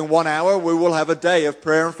just be doing 1 hour. We will have a day of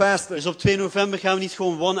prayer and fasting. Dus op 2 november gaan we niet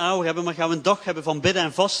gewoon 1 hour hebben, maar gaan we een dag hebben van bidden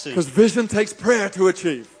en vasten. Because vision takes prayer to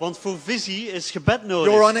achieve. Want voor visie is gebed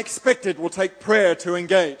nodig. Your unexpected will take prayer to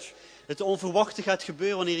engage. Het onverwachte gaat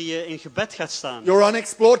gebeuren wanneer je in gebed gaat staan. Your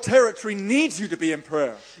unexplored territory needs you to be in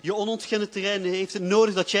prayer. Je onontgonnen terrein heeft het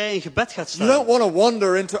nodig dat jij in gebed gaat You don't staan. want to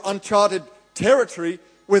wander into uncharted territory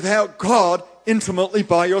without God intimately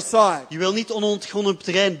by your side. Je wil niet onontgonnen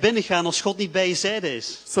terrein binnengaan als God niet bij je zijde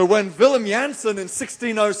is. So when Willem Jansen in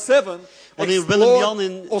 1607 Wanneer Willem Jan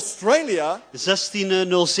explored in Australia,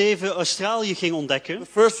 1607 Australië ging ontdekken, the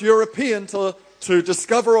first European to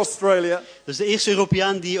discover Australia, dus de eerste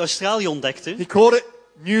Europeaan die Australië ontdekte, he called it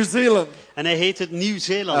New Zealand, en hij heet het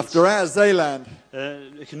Nieuw-Zeeland, after our Zeeland.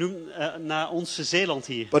 genoemd naar ons Zeeland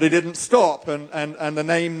hier. But he didn't stop, and the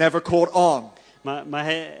name never caught on. Maar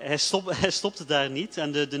hij stopte daar niet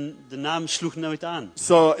en de naam sloeg nooit aan.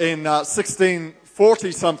 So in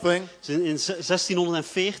 1640-something, Dus in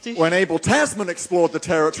 1640, when Abel Tasman explored the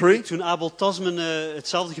territory, toen Abel Tasman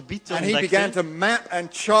hetzelfde gebied and he began ontdekte, to map and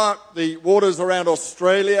chart the waters around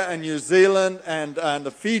Australia and New Zealand and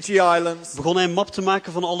the Fiji Islands, begon hij een map te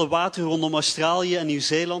maken van alle wateren rondom Australië en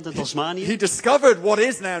Nieuw-Zeeland en Tasmanië. he discovered what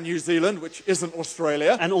is now New Zealand, which isn't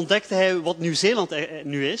Australia. En ontdekte hij wat Nieuw-Zeeland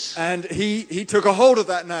nu is. And he took a hold of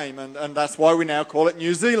that name, and that's why we now call it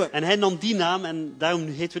New Zealand. En hij nam die naam en daarom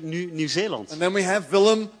heet het nu Nieuw-Zeeland. And then we have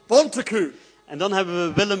Willem Bontekoe En dan hebben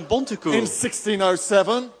we Willem in Bontekoe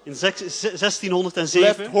 1607, in left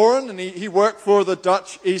 1607. Horn, and he worked for the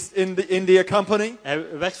Dutch East India Company, Hij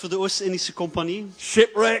werkt voor de Oost-Indische Compagnie.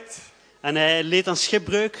 shipwrecked, En hij leed aan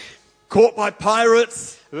schipbreuk. caught by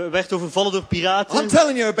pirates. Werd overvallen door I'm piraten.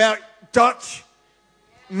 telling you about Dutch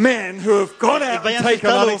men who have gone Ik out ben je and aan het taken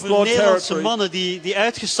vertellen over unexplored Nederlandse territory, mannen die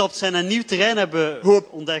uitgestapt zijn en nieuw terrein hebben who are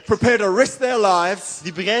ontdekt. prepared to risk their lives,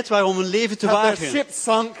 Die bereid waren om hun leven te have their wagen. ship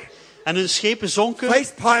sunk, En hun schepen zonken.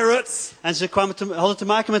 faced pirates, En ze hadden te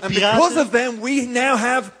maken met and because piraten. of them we now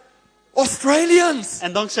have Australians.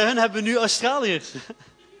 En dankzij hun hebben we nu Australiërs.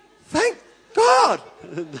 Thank God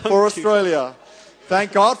for Australia.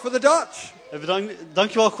 Thank God for the Dutch.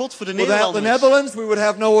 Dankjewel God voor de Without the Nederlanders. Netherlands, we would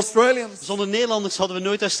have no Australians. Zonder Nederlanders hadden we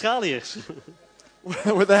nooit Australiërs.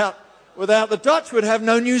 Without the Dutch, we'd have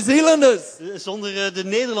no New Zealanders. Zonder de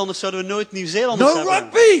Nederlanders zouden we nooit Nieuw-Zeelanders No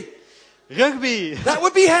hebben. rugby. Rugby. That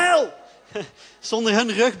would be hell. Zonder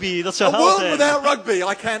hun rugby, dat A zou hel world zijn. without rugby,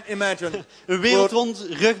 I can't imagine. Een wereld rond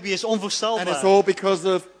rugby is And it's onvoorstelbaar. all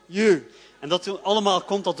because of you. En dat allemaal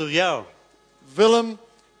komt dat door jou. Willem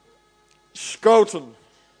Schoten,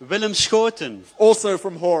 Willem Schoten, also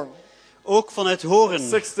from Horn. ook vanuit Horen.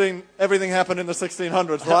 Everything happened in the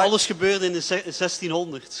 1600s, right? Alles gebeurde in de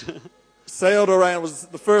 1600. Sailed around, was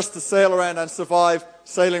the first to sail around and survive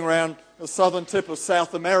sailing around the southern tip of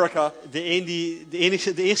South America. De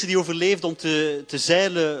eerste die overleefde om te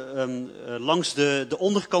zeilen langs de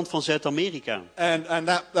onderkant van Zuid-Amerika. And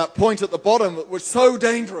that point at the bottom was so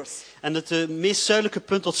dangerous. En het meest zuidelijke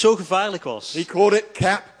punt dat zo gevaarlijk was. He called it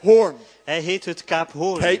Cape Horn. Hij heet het Kaap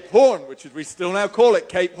Hoorn. Cape Horn, which we still now call it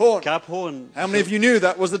Cape Horn. Kaap Hoorn. How many of you knew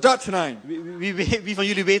that was a Dutch name? Wie van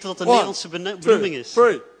jullie weten dat het een One, Nederlandse benoeming is? 2,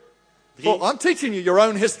 3. Well, I'm teaching you your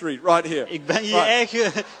own history right here. Ik ben je Right.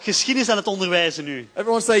 eigen geschiedenis aan het onderwijzen nu.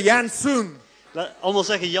 Everyone say Jansun. Allemaal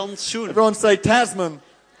zeggen Jan Soen, Everyone say Tasman.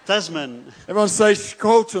 Tasman, Everyone say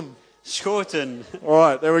Schoten. Schoten. All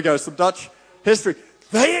right, there we go. Some Dutch history.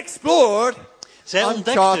 They explored Zij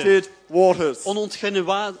ontdekten uncharted waters. onontgonnen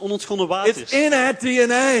It's waters. in our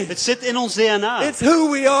DNA. Het zit in ons DNA. It's who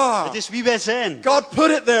we are. Het is wie wij zijn. God put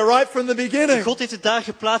it there right from the beginning. God heeft het daar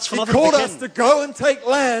geplaatst He vanaf het called us begin. to go and take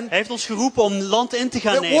land Hij heeft ons geroepen om land in te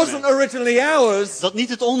gaan that wasn't nemen. originally ours, Dat niet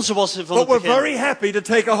het onze was van but het we're begin. very happy to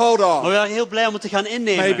take a hold Maar of. we waren heel blij om het te gaan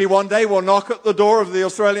Maybe innemen. one day we'll knock at the door of the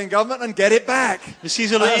Australian government and get it back. Misschien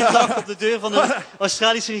zullen we één dag op de deur van de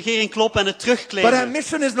Australische regering kloppen en het But our terugclaimen.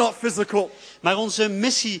 mission is not physical. Maar onze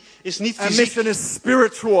missie is niet Our fysiek. mission is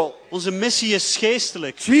spiritual. Onze missie is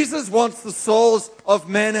geestelijk. Jesus wants the souls of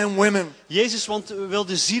men and women Jezus wil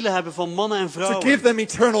de zielen hebben van mannen en to vrouwen. give them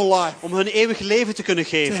eternal life, Om hun eeuwig leven te kunnen to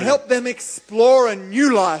geven. help them explore a new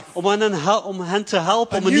life. Om hen te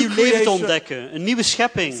helpen om A een new nieuw leven te creation. ontdekken. Een nieuwe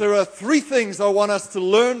schepping. There are 3 things I want us to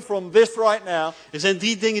learn from this right now Er zijn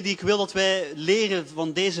 3 dingen die ik wil dat wij leren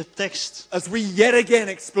van deze tekst. as we yet again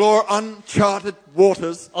explore uncharted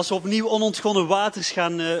waters. Als we opnieuw onontgonnen waters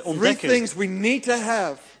gaan 3 ontdekken. things we need to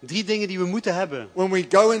have 3 dingen die we moeten hebben when we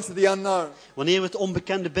go into the unknown. wanneer we het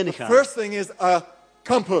onbekende binnengaan. First thing is a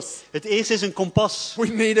compass. Het eerste is een kompas. We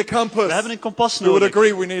need a compass. We hebben een kompas You would nodig.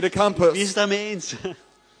 agree we need a Wie is compass. het daarmee eens?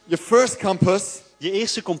 Your first compass Je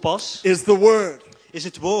eerste kompas is the Word. is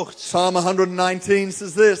het woord. Psalm 119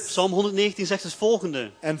 says this, Psalm 119 zegt het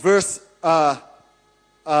volgende. and verse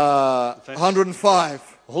 105.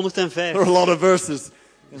 105. There are a lot of verses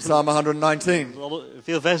in Psalm 119.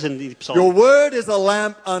 Veel versen in die psalm. Your word is a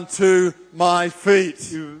lamp unto my feet.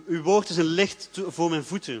 Uw woord is een licht voor mijn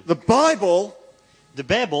voeten. The Bible De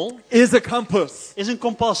Bijbel is a compass. is een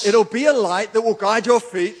kompas. It'll be a light that will guide your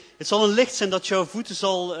feet Het zal een licht zijn dat jouw voeten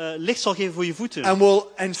licht zal geven voor je voeten. and will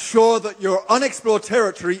ensure that your unexplored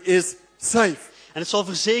territory is safe. En het zal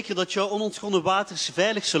verzekeren dat jouw onontgonnen waters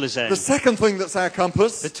veilig zullen zijn. The second thing that's our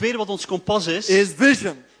compass Het tweede wat ons kompas is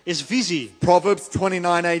vision. is visie. Proverbs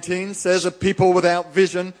 29:18 says that people without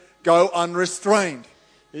vision go unrestrained.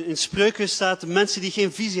 In Spreuken staat de mensen die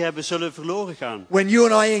geen visie hebben zullen verloren gaan. When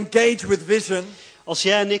you and I engage with vision, Als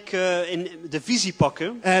jij en ik in de visie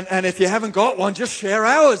pakken, and if you haven't got one, just share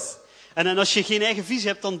ours. en als je geen eigen visie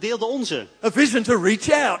hebt, dan deel de onze. A vision to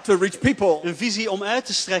reach out, to reach people, Een visie om uit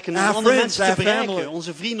te strekken naar Our andere friends, mensen te our bereiken. family.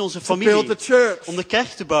 Onze vrienden, onze to build familie. the church, Om de kerk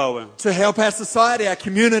te bouwen. to help our society, our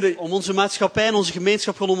community. Om onze maatschappij en onze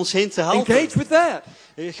gemeenschap rondom ons heen te helpen. Engage with that.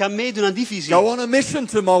 Ga meedoen aan die visie. Go on a mission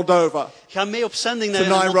to Moldova Ga mee op zending naar To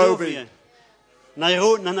Nairobi. Moldavië. Naar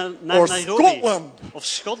or Nairobi. Scotland. Of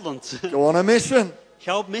Schotland. Go on a mission.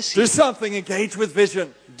 Ga op Do missie. something, engage with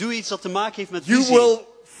vision. Doe iets dat te maken heeft met You visie. will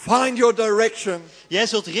find your direction Jij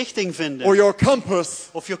zult richting or vinden. your compass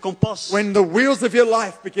Of je kompas. when the wheels of your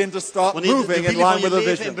life begin to start Wanneer de moving in wielen van line je with a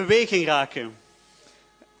leven in vision. beweging raken.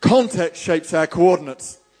 Context shapes our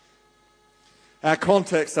coordinates. Our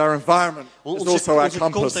context, our environment is also our Onze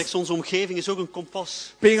compass. context, onze omgeving is ook een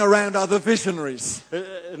kompas. Being around other visionaries.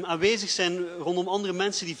 Aanwezig zijn rondom andere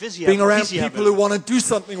mensen die visie Being hebben. around Visie people who hebben. want to do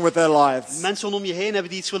something with their lives. Mensen rondom je heen hebben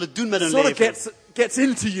die iets willen doen met hun Sort of leven. gets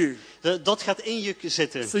into you. Dat gaat in je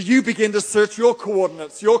zitten. So you begin to search your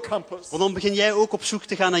coordinates, your compass. Want dan begin jij ook op zoek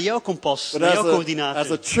te gaan naar jouw kompas, But naar jouw as a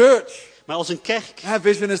coördinaten. church, Maar als een kerk our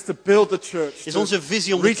vision is to build the church. is to onze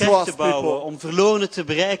visie om de reach kerk lost te bouwen, people. om verlorenen te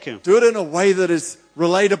bereiken. Do it in a way that is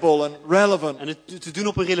relatable and relevant. En het te doen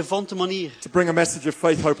op een relevante manier. To bring a message of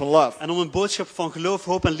faith, hope and love. En om een boodschap van geloof,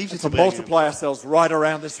 hoop en liefde To te brengen. multiply ourselves right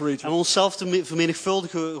around this En region. onszelf te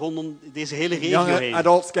vermenigvuldigen rondom deze hele regio Young heen.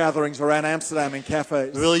 adults gatherings around Amsterdam in cafes.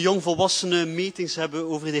 We willen jongvolwassenen meetings hebben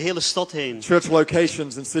over de hele stad heen. Church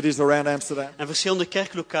locations in cities around Amsterdam. En verschillende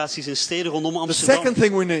kerklocaties in steden rondom The Amsterdam. second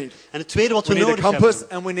thing we need. En het tweede wat We we need a nodig compass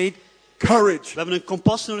hebben. and we need courage. We hebben een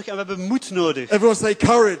kompas nodig en we hebben moed nodig. Everyone say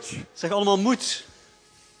courage. Zeg allemaal moed.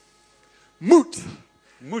 Moot.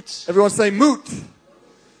 Moed. Everyone say moot.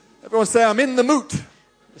 Everyone say I'm in the mood.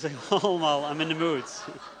 Zeg allemaal, I'm in the mood.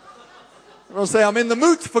 Everyone say I'm in the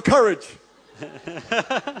mood for courage.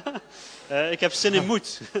 Ik heb zin in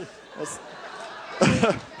moed.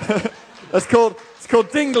 It's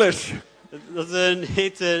called Dinglish. Dat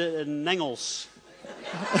heet een Engels.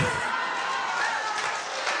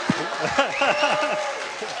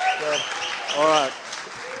 All right.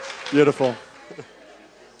 Beautiful.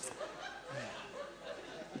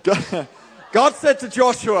 God said to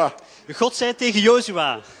Joshua, God zei tegen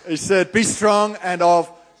Jozua. he said, be strong and of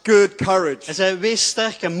good courage. Hij zei, wees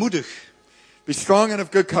sterk en moedig. Be strong and of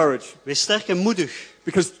good courage. Wees sterk en moedig.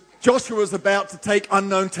 Because Joshua was about to take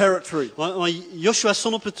unknown territory. Want Joshua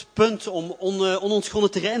stond op het punt om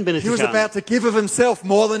onontgonnen terrein binnen He te was gaan. about to give of himself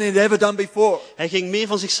more than he'd ever done before. Hij ging meer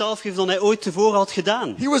van zichzelf geven dan hij ooit tevoren had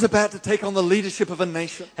gedaan. He was about to take on the leadership of a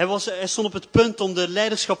nation. Hij stond op het punt om de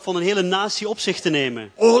leiderschap van een hele natie op zich te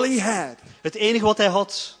nemen. All he had, Het enige wat hij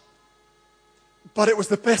had, but it was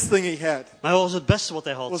the best thing he had, maar het was het beste wat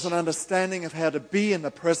hij was had, an understanding of how to be in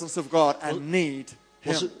the presence of God and need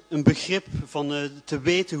was him. een begrip van te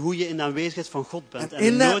weten hoe je in de aanwezigheid van God bent. And En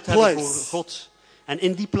in that nooit hebben place, voor God. En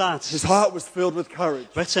in die plaats His heart was filled with courage.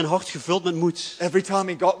 werd zijn hart gevuld met moed. Every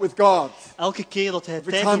time he got with God, Elke keer dat hij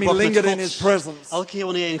every tijd time he doorbracht lingered met in his God, presence, elke keer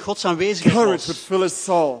wanneer hij in Gods aanwezigheid courage would was, fill his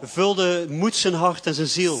soul. vulde moed zijn hart en zijn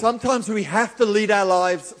ziel. Sometimes we have to lead our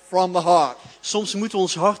lives from the heart. Soms moeten we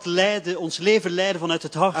ons hart leiden, ons leven leiden vanuit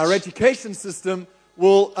het Our hart. education system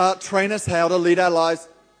will train us how to lead our lives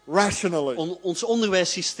rationally. Ons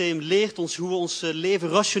onderwijssysteem leert ons hoe we ons leven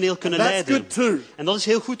rationeel kunnen That's leiden. good too. En dat is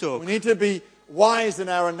heel goed ook. We need to be wise in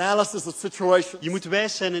our analysis of situations. Je moet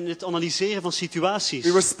wijs zijn in het analyseren van situaties.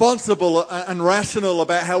 Be responsible and rational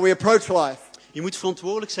about how we approach life. Je moet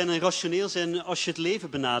verantwoordelijk zijn en rationeel zijn als je het leven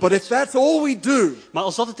But if benadert. that's all we do, Maar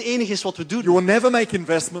als dat het enige is wat we you doen, will never make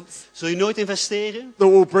investments zul je nooit investeren that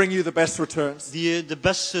will bring you the best returns. die je de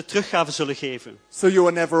beste teruggaven zullen geven. So you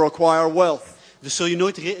will never acquire wealth. Dus zul je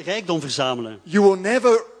nooit rijkdom verzamelen. You will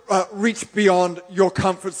never reach beyond your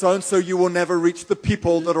comfort zone, so you will never reach the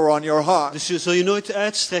people that are on your heart. Dus zul je nooit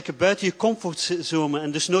uitstrekken buiten je comfortzone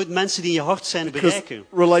en dus nooit mensen die in je hart zijn Because bereiken.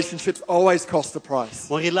 relationships always cost a price.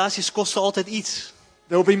 Want relaties kosten altijd iets.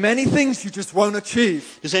 There will be many things you just won't achieve.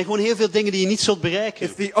 Er zijn gewoon heel veel dingen die je niet zult bereiken.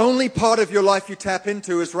 If the only part of your life you tap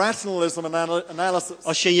into is rationalism and analysis,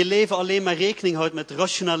 Als je in je leven alleen maar rekening houdt met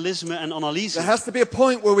rationalisme en analyse. there has to be a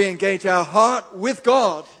point where we engage our heart with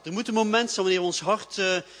God Er moet een moment zijn wanneer we ons hart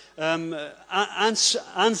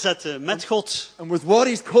aanzetten met God. and with what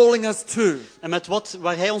He's calling us to. En met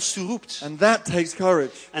waar Hij ons toe roept. And that takes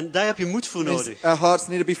courage. En daar heb je moed voor nodig. Our hearts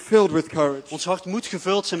need to be filled with courage. Ons hart moet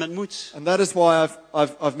gevuld zijn met moed. And that is why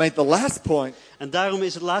I've made the last point. En daarom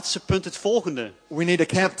is het laatste punt het volgende. We need a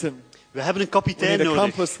captain. We hebben een We kapitein need a nodig.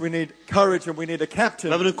 compass, we need courage, and we need a We captain.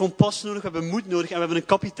 hebben een kompas nodig, we hebben moed nodig en we hebben een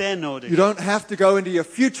kapitein nodig. You don't have to go into your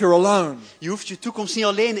future alone. Je hoeft je toekomst niet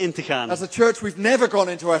alleen in te gaan. As a church, we've never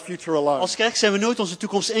gone into our future alone. Als kerk zijn we nooit onze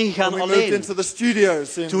toekomst ingegaan When we moved alleen. into the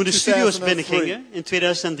studios in Toen we de studio's 2003. binnengingen in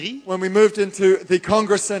 2003. When we moved into the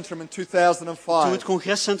Congress Centrum in Toen we 2005. het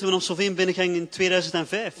congrescentrum in Amstelveen binnengingen in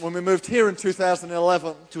 2005. When we moved here in 2011.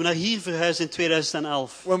 Toen we naar hier verhuisden in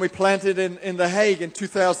 2011. When we planted in The Hague in Toen we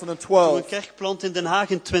 2012. een kerk plantten in Den Haag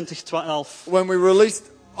in 2012. When we released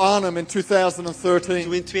Arnhem in Toen 2013.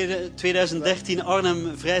 we in 2013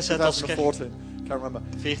 Arnhem vrijzetten als kerk. 2014. Can't remember.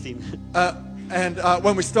 14.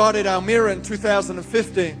 When we started Almere in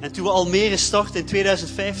 2015. En toen we Almere startten in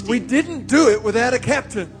 2015. We didn't do it without a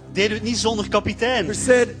captain Deden we het niet zonder who kapitein.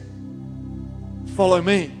 said, follow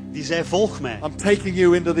me. Die zei, volg mij. I'm taking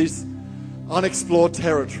you into these unexplored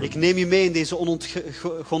territory. Ik neem je mee in deze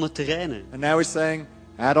onontgonnen terreinen. And now he's saying,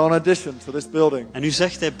 add on addition to this building. En nu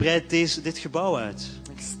zegt hij, breid dit gebouw uit.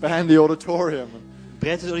 Expand the auditorium.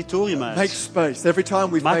 Breid het auditorium Make uit. space. Every time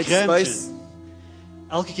we've Maak made ruimte. space,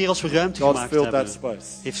 Elke keer als we ruimte God's gemaakt filled that hebben,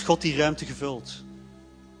 space. heeft God die ruimte gevuld.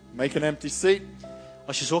 Make an empty seat.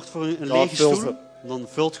 Als je zorgt voor een God lege fills stoel, it. dan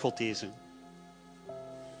vult God deze.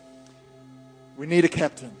 We need a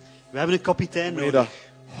captain. We hebben een kapitein We need to nodig.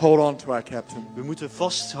 hold on to our captain. We moeten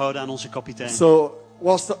vasthouden aan onze kapitein. So,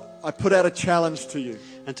 whilst I put out a challenge to you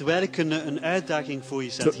En terwijl ik een uitdaging voor je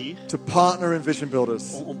zet hier, to partner in Vision Builders,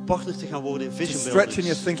 om partner te gaan worden in to Vision stretch in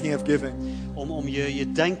your Builders, thinking of giving, om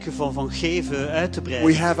je denken van geven uit te we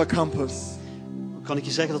breiden, have a compass. kan ik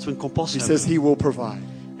je zeggen dat we een kompas He hebben. says He will provide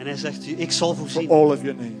En hij zegt, ik zal for voorzien all of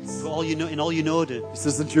your needs. voor in al je noden. He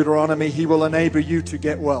says in Deuteronomy, He will enable you to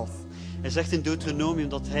get wealth. Hij zegt in Deuteronomium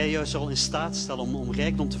dat hij juist zal in staat stellen om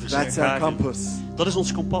rijkdom te That's our vergaren. compass. Dat is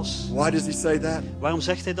ons kompas. Why does He say that? Waarom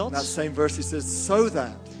zegt hij In that dat? same verse He says, so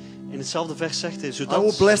that In hetzelfde vers zegt hij, I will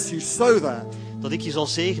zodat bless you, so that dat ik je zal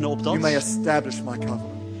zegenen op you may dat, establish my covenant.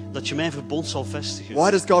 dat je mijn verbond zal vestigen.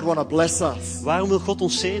 Why does God want to bless us? Waarom wil God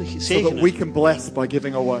ons So that we zegenen? can bless by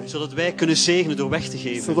giving away. Zodat wij kunnen zegenen door weg te So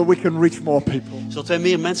geven. that we can reach more people. Zodat wij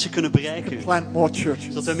meer mensen kunnen bereiken. Plant more churches.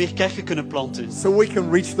 Zodat wij meer kerken kunnen planten. So we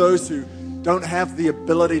can reach those who don't have the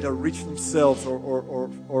ability to reach themselves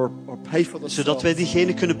or pay for Zodat wij themselves.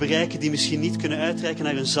 diegenen kunnen bereiken die misschien niet kunnen uitreiken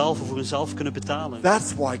naar hunzelf of voor hunzelf kunnen betalen.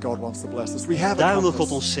 That's why God wants to bless us. We have a Daarom wil God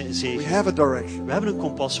compass. ons We zegenen. have a direction. We hebben een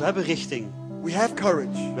kompas, we hebben richting. We have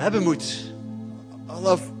courage. We hebben moed. I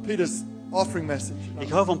love Peter's offering message. Ik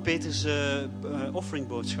hou van Peters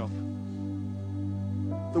offeringboodschap.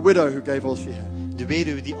 the widow who gave all she had. De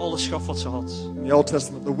weduwe die alles gaf wat ze had. In the Old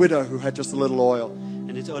Testament, the widow who had just a little oil.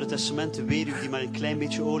 In het Oude Testament de weduwe die maar een klein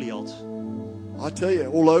beetje olie had. I tell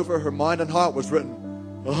you, all over her mind and heart was written,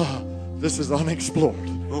 oh, this is unexplored.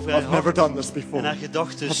 Over haar I've never hart done this en before. haar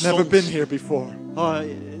gedachten I've never stond, been here before. oh,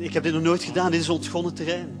 ik heb dit nog nooit gedaan, dit is ontgonnen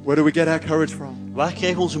terrein. Where do we get our courage from? Waar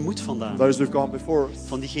krijgen we onze moed vandaan? Those who've gone before us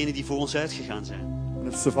Van diegenen die voor ons uitgegaan zijn and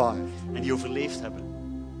have survived. en die overleefd hebben.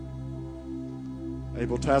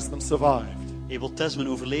 Abel Tasman survived. Abel Tasman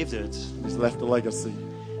overleefde het He's left a legacy.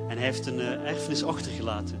 en hij heeft een erfenis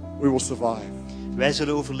achtergelaten. We will survive Wij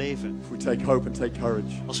zullen overleven if we take hope and take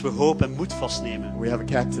courage. als we hoop en moed vastnemen. We have a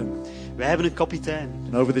captain. Wij hebben een kapitein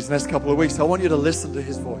And over these next couple of weeks, I want you to listen to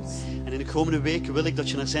his voice. en in de komende weken wil ik dat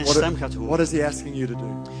je naar zijn What, stem gaat what horen. is he asking you to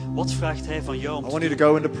do? Wat vraagt hij van jou om I te want you doen?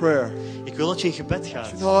 to go into prayer. Ik wil dat je in gebed gaat.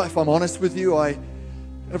 You know, if I'm honest with you,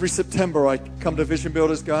 every September I come to Vision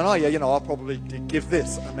Builders going, oh yeah, I'll probably give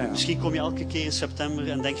this amount. Misschien kom je elke keer in september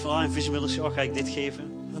en denk van, in Vision Builders, ga ik dit geven.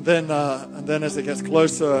 And then as it gets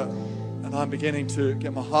closer and I'm beginning to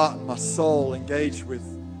get my heart and my soul engaged with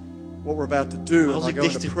what we're about to do, Maar als and I ik go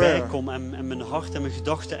into dichterbij prayer. kom en mijn hart en mijn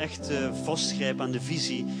gedachten echt vastgrijp aan de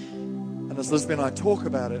visie. And as Lisbeth and I talk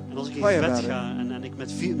about it, En als ik in pray gebed about it, ga en ik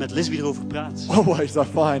met Lisbeth erover praat. always I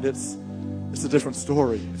find it's a different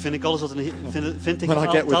story. Vind ik alles dat vind ik When I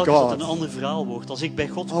get with telkens dat God. het een ander verhaal wordt. Als ik bij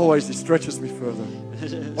God kom, Always he stretches me further.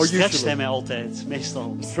 stretcht usually. hij mij altijd,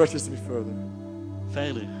 meestal, He stretches me further.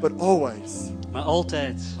 verder. But always Maar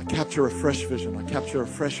altijd I capture a fresh vision. I capture a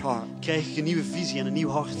fresh heart krijg ik een nieuwe visie en een nieuw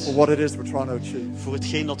hart for what it is we're trying to achieve. voor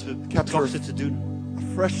hetgeen dat we Capture. trachten te doen. A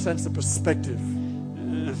fresh sense of perspective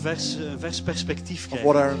Een vers perspectief of what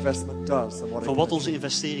krijgen our investment does and what it van wat can onze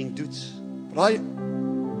investering doet. achieve.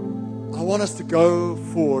 But I want us to go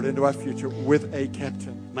forward into our future with a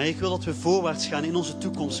captain. Maar ik wil dat we voorwaarts gaan in onze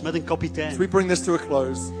toekomst met een As kapitein. we bring this to a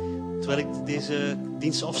close, Terwijl ik deze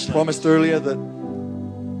dienst I afsluit. promised earlier that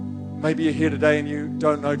maybe you're here today and you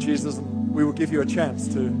don't know Jesus, and we will give you a chance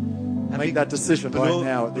to make ik that decision right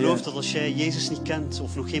now at the Beloof end. dat als jij Jezus niet kent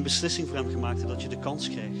of nog geen beslissing voor hem gemaakt hebt, dat je de kans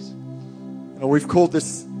krijgt. We've called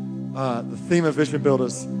this the theme of Vision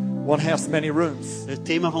Builders, one house, many rooms. Het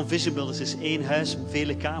thema van Vision Builders is één huis,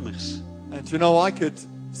 vele kamers. And you know, I could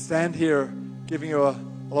stand here giving you a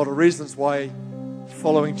lot of reasons why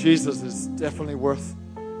following Jesus is definitely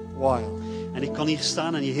worthwhile. En ik kan hier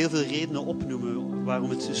staan en je heel veel redenen opnoemen waarom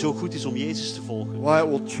het zo goed is om Jezus te volgen. Why it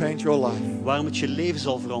will change your life. Waarom het je leven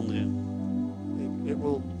zal veranderen. It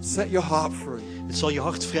will set your heart free. Het zal je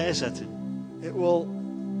hart vrijzetten. It will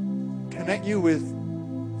connect you with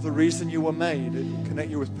the reason you were made. It will connect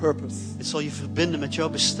you with purpose. Het zal je verbinden met jouw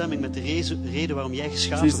bestemming, met de reden waarom jij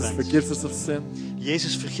geschapen Jesus bent. forgives us of sin.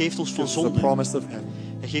 Jezus vergeeft ons van Gives us the zonde. promise of heaven.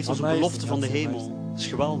 Hij geeft ons een Amazing, belofte van de that's hemel. amazing. Dat is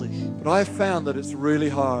geweldig. But I have found that it's really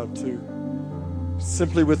hard to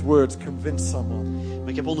simply with words convince someone. Maar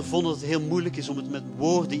ik heb ondervonden dat het heel moeilijk is om het met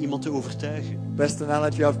woorden iemand te overtuigen. Best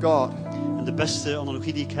analogy I've got En de beste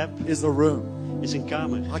analogie die ik heb is a room. is een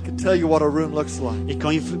kamer. I can tell you what a room looks like. Ik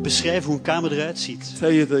kan je beschrijven hoe een kamer eruit ziet.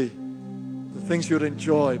 Tell you the things you would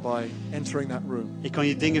enjoy by entering that room. Ik kan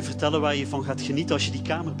je dingen vertellen waar je van gaat genieten als je die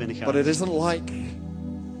kamer binnengaat. But it isn't like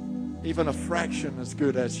even a fraction as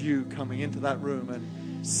good as you coming into that room and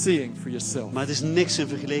seeing for yourself. Maar het is niks in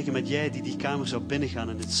vergelijking met jij die die kamer zou binnengaan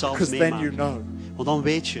en het zelf Because then you meemaken. know. Want dan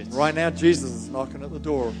weet je het. Right now Jesus is knocking at the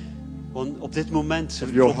door. Want op dit moment Of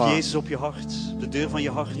your klopt heart. Jezus op je hart. De deur van je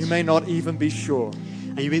hart. You may not even be sure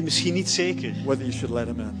En je weet misschien niet zeker whether you should let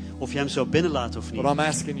him in. of je hem zou binnenlaten of But niet. I'm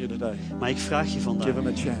asking you today, Maar ik vraag je give vandaag. him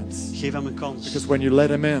a chance. Geef hem een kans. Because when you let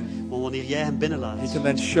him in, Want wanneer jij hem binnenlaat, he can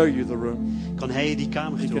then show you the room. kan hij je die He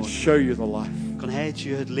kamer can tonen. show you the life Kan hij het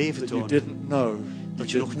je het leven that you tonen. didn't know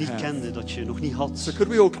Dat you je nog didn't niet have. kende, dat je nog niet had. So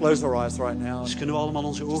could we all close our eyes right now Dus and kunnen we allemaal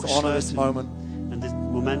onze ogen just honor this sluiten moment? en dit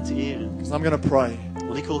moment eren. Because I'm going to pray.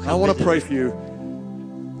 Want ik wil I gaan want to bidden. pray for you.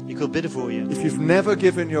 Ik wil bidden voor je. If you've never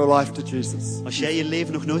given your life to Jesus, Als jij je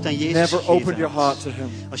leven nog nooit aan Jezus never gegeven opened your hebt. heart to him,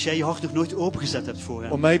 Als jij je hart nog nooit opengezet hebt voor or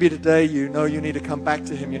hem. maybe today you know you need to come back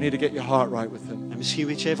to him, you need to get your heart right with him. En misschien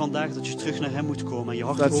weet jij vandaag dat je terug naar hem moet komen en je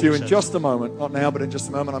hart That's you in openzetten. just a moment, not now, but in just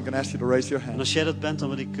a moment, I'm going to ask you to raise your En hand. als jij dat bent, dan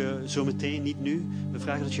wil ik zo meteen, niet nu, we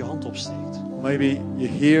vragen dat je hand opsteekt. Maybe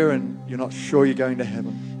you're here and you're not sure you're going to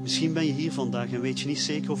heaven. Misschien ben je hier vandaag en weet je niet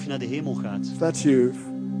zeker of je naar de hemel gaat. If that's you,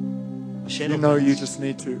 Als jij you dat know you bent, just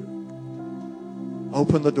need to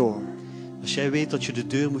open the door. als jij weet dat je de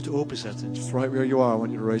deur moet openzetten, Just right where you are, I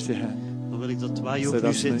want you to raise your hand. dan wil ik dat waar je Say, ook nu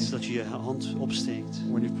 "That's me." zit, dat je je hand opsteekt.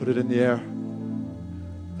 When you put it in the air.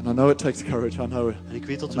 And I know it takes courage, I know it. En ik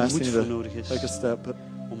weet dat I'm er asking moed you voor to nodig is take a step, but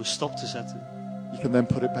om een stap te zetten. you can then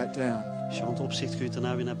put it back down. Als je hand opzicht, kun je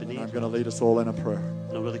daarna weer naar And beneden. I'm going to lead us all in a prayer.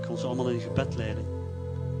 En dan wil ik ons allemaal in een gebed leiden.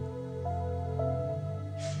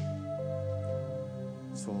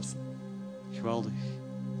 It's awesome. Geweldig.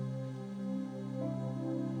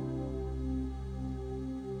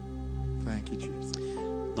 Thank you, Jesus.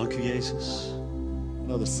 Dank u, Jezus. I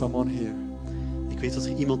know there's someone here Ik weet dat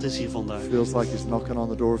er iemand is hier who vandaag feels like he's knocking on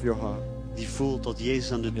the door of your heart. die voelt dat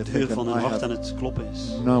Jezus aan de You're deur thinking, van hun I hart have aan het kloppen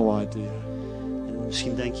is. No idea. En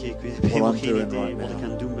misschien denk je, ik heb helemaal I'm geen doing idee right wat now. ik aan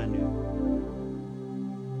het doen ben nu.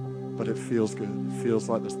 But it feels good. It feels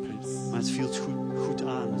like there's peace. Maar het voelt goed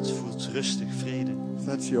aan. Het voelt rustig, vrede. If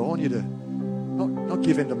that's you, I want you to not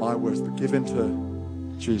give in to my words, but give in to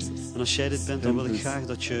Jesus. En als jij dit bent, dan wil ik graag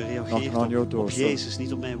dat je knocking on your reageert door, op so- Jezus.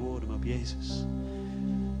 Niet op mijn woorden, maar op Jezus.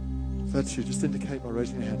 If that's you, just indicate by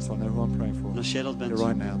raising your hand so I know who I'm praying for. En als jij dat bent, Here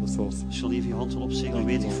right now, that's awesome. als je dan even je hand wil opsteken, dan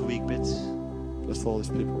weet ik voor wie ik bid. Bless all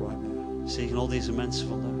these people right now. Zegen al deze mensen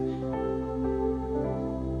vandaag.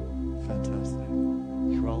 Fantastic.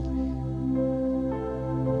 Geweldig.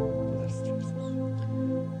 Bless Jesus.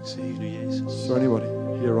 Zegen u, Jezus. Is there anybody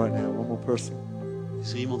here right now? One more person.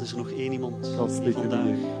 Is er iemand, is er nog één iemand God die speaking to vandaag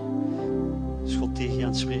you. is God tegen je aan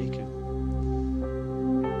het spreken?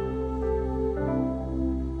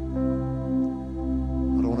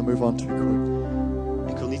 I don't want to move on too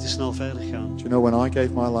quick. Ik wil niet te snel verder gaan. Do you know when I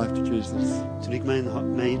gave my life to Jesus, Toen ik mijn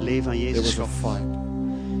leven aan there Jezus was a gaf, fight.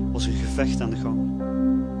 was er een gevecht aan de gang.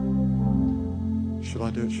 Should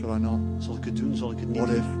I do it? Should I not? Zal ik het doen? Zal ik het niet What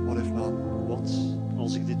doen? if? What if not? Wat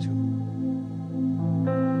als ik dit doe?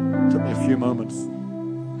 It took me a few moments.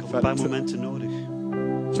 Ik had een paar momenten nodig.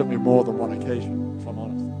 It took me more than one occasion, if I'm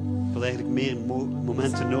honest. Ik had eigenlijk meer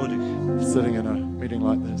momenten nodig Sitting in a meeting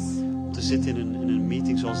like this, om te zitten in een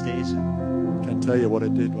meeting zoals deze. I can't tell you what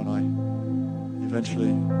it did when I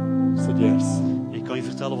eventually said yes. En ik kan je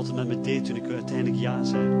vertellen wat het met me deed toen ik uiteindelijk ja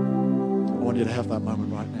zei. I want you to have that moment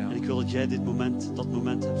right En now. ik wil dat jij dat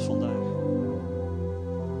moment hebt vandaag.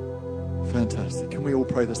 Fantastic. Can we all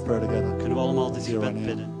pray this prayer together? Kunnen we allemaal dit Here gebed right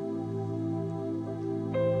now. bidden?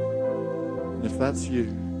 And if that's you,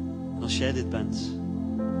 En als jij dit bent,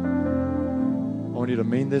 I want you to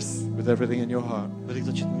mean this with everything in your heart. wil ik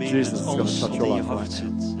dat je het meent Jesus met is alles gonna wat touch in je your hart life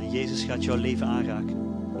zit. En Jezus gaat jouw leven aanraken.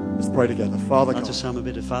 Let's pray together. Father Laten we God, samen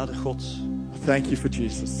bidden. Vader God, thank you for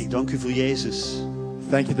Jesus. ik dank u voor Jezus.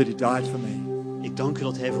 Thank you that he died for me. Ik dank u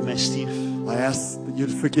dat hij voor mij stierf. I ask that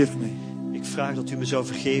you'd forgive me. Ik vraag dat u me zou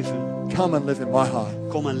vergeven. Come and live in my heart.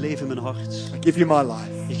 Kom en leef in mijn hart. I give you my life.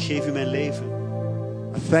 Ik geef u mijn leven.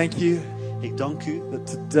 I thank you Ik dank u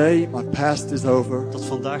that today my past is over. dat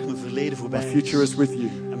vandaag mijn verleden My voorbij future is is. with you.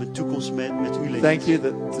 En mijn toekomst met u Thank leeft. you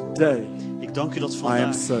that today, Ik dank u dat am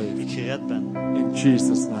vandaag saved. ik gered ben. in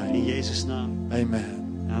Jesus' In name, Jezus' naam. amen.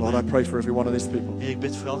 Amen. Lord, I pray for every one of these people. Heer, ik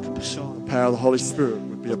bid voor elke persoon. The power of the Holy Spirit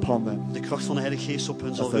would be upon them De kracht van de Heilige Geest op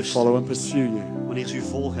hen zal as they follow rusten. and pursue you Wanneer ze u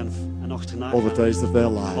volgen en achterna all the gaan. days of their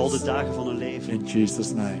Al de lives. dagen van hun leven. In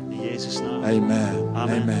Jesus' name. In Jezus' naam. Amen.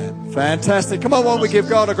 Amen. Amen. Fantastic. Come on, why don't we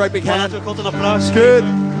give God a great big Maar hand? laten we God een applaus Good.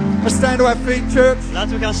 geven. Let's stand to our feet, church.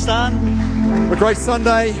 Laten we gaan staan. A great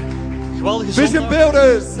Sunday. Geweldige Vision zondag.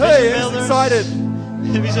 builders. Hey, Vision who's builders. excited?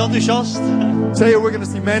 Wie is enthousiast? Tell you, we're going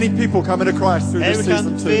to see many people coming to Christ through Hey, this we gaan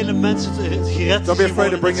season too. vele mensen gered Don't be zien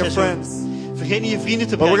afraid to worden bring dit your seizoen. friends. Vergeet niet je vrienden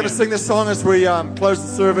te But we're going to brengen. sing this song as we close the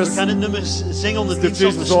We service. gaan dit nummer zingen om de Give dienst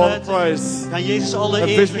af te Jesus all the sluiten. praise. We gaan Jezus alle Let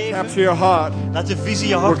eer vision geven. capture your heart. Laat de visie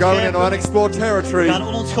je hart We're going into grijpen. unexplored We territory gaan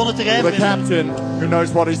onontgonnen terrein with a vinden. captain who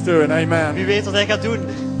knows what he's doing. Wie Amen. weet wat hij gaat doen.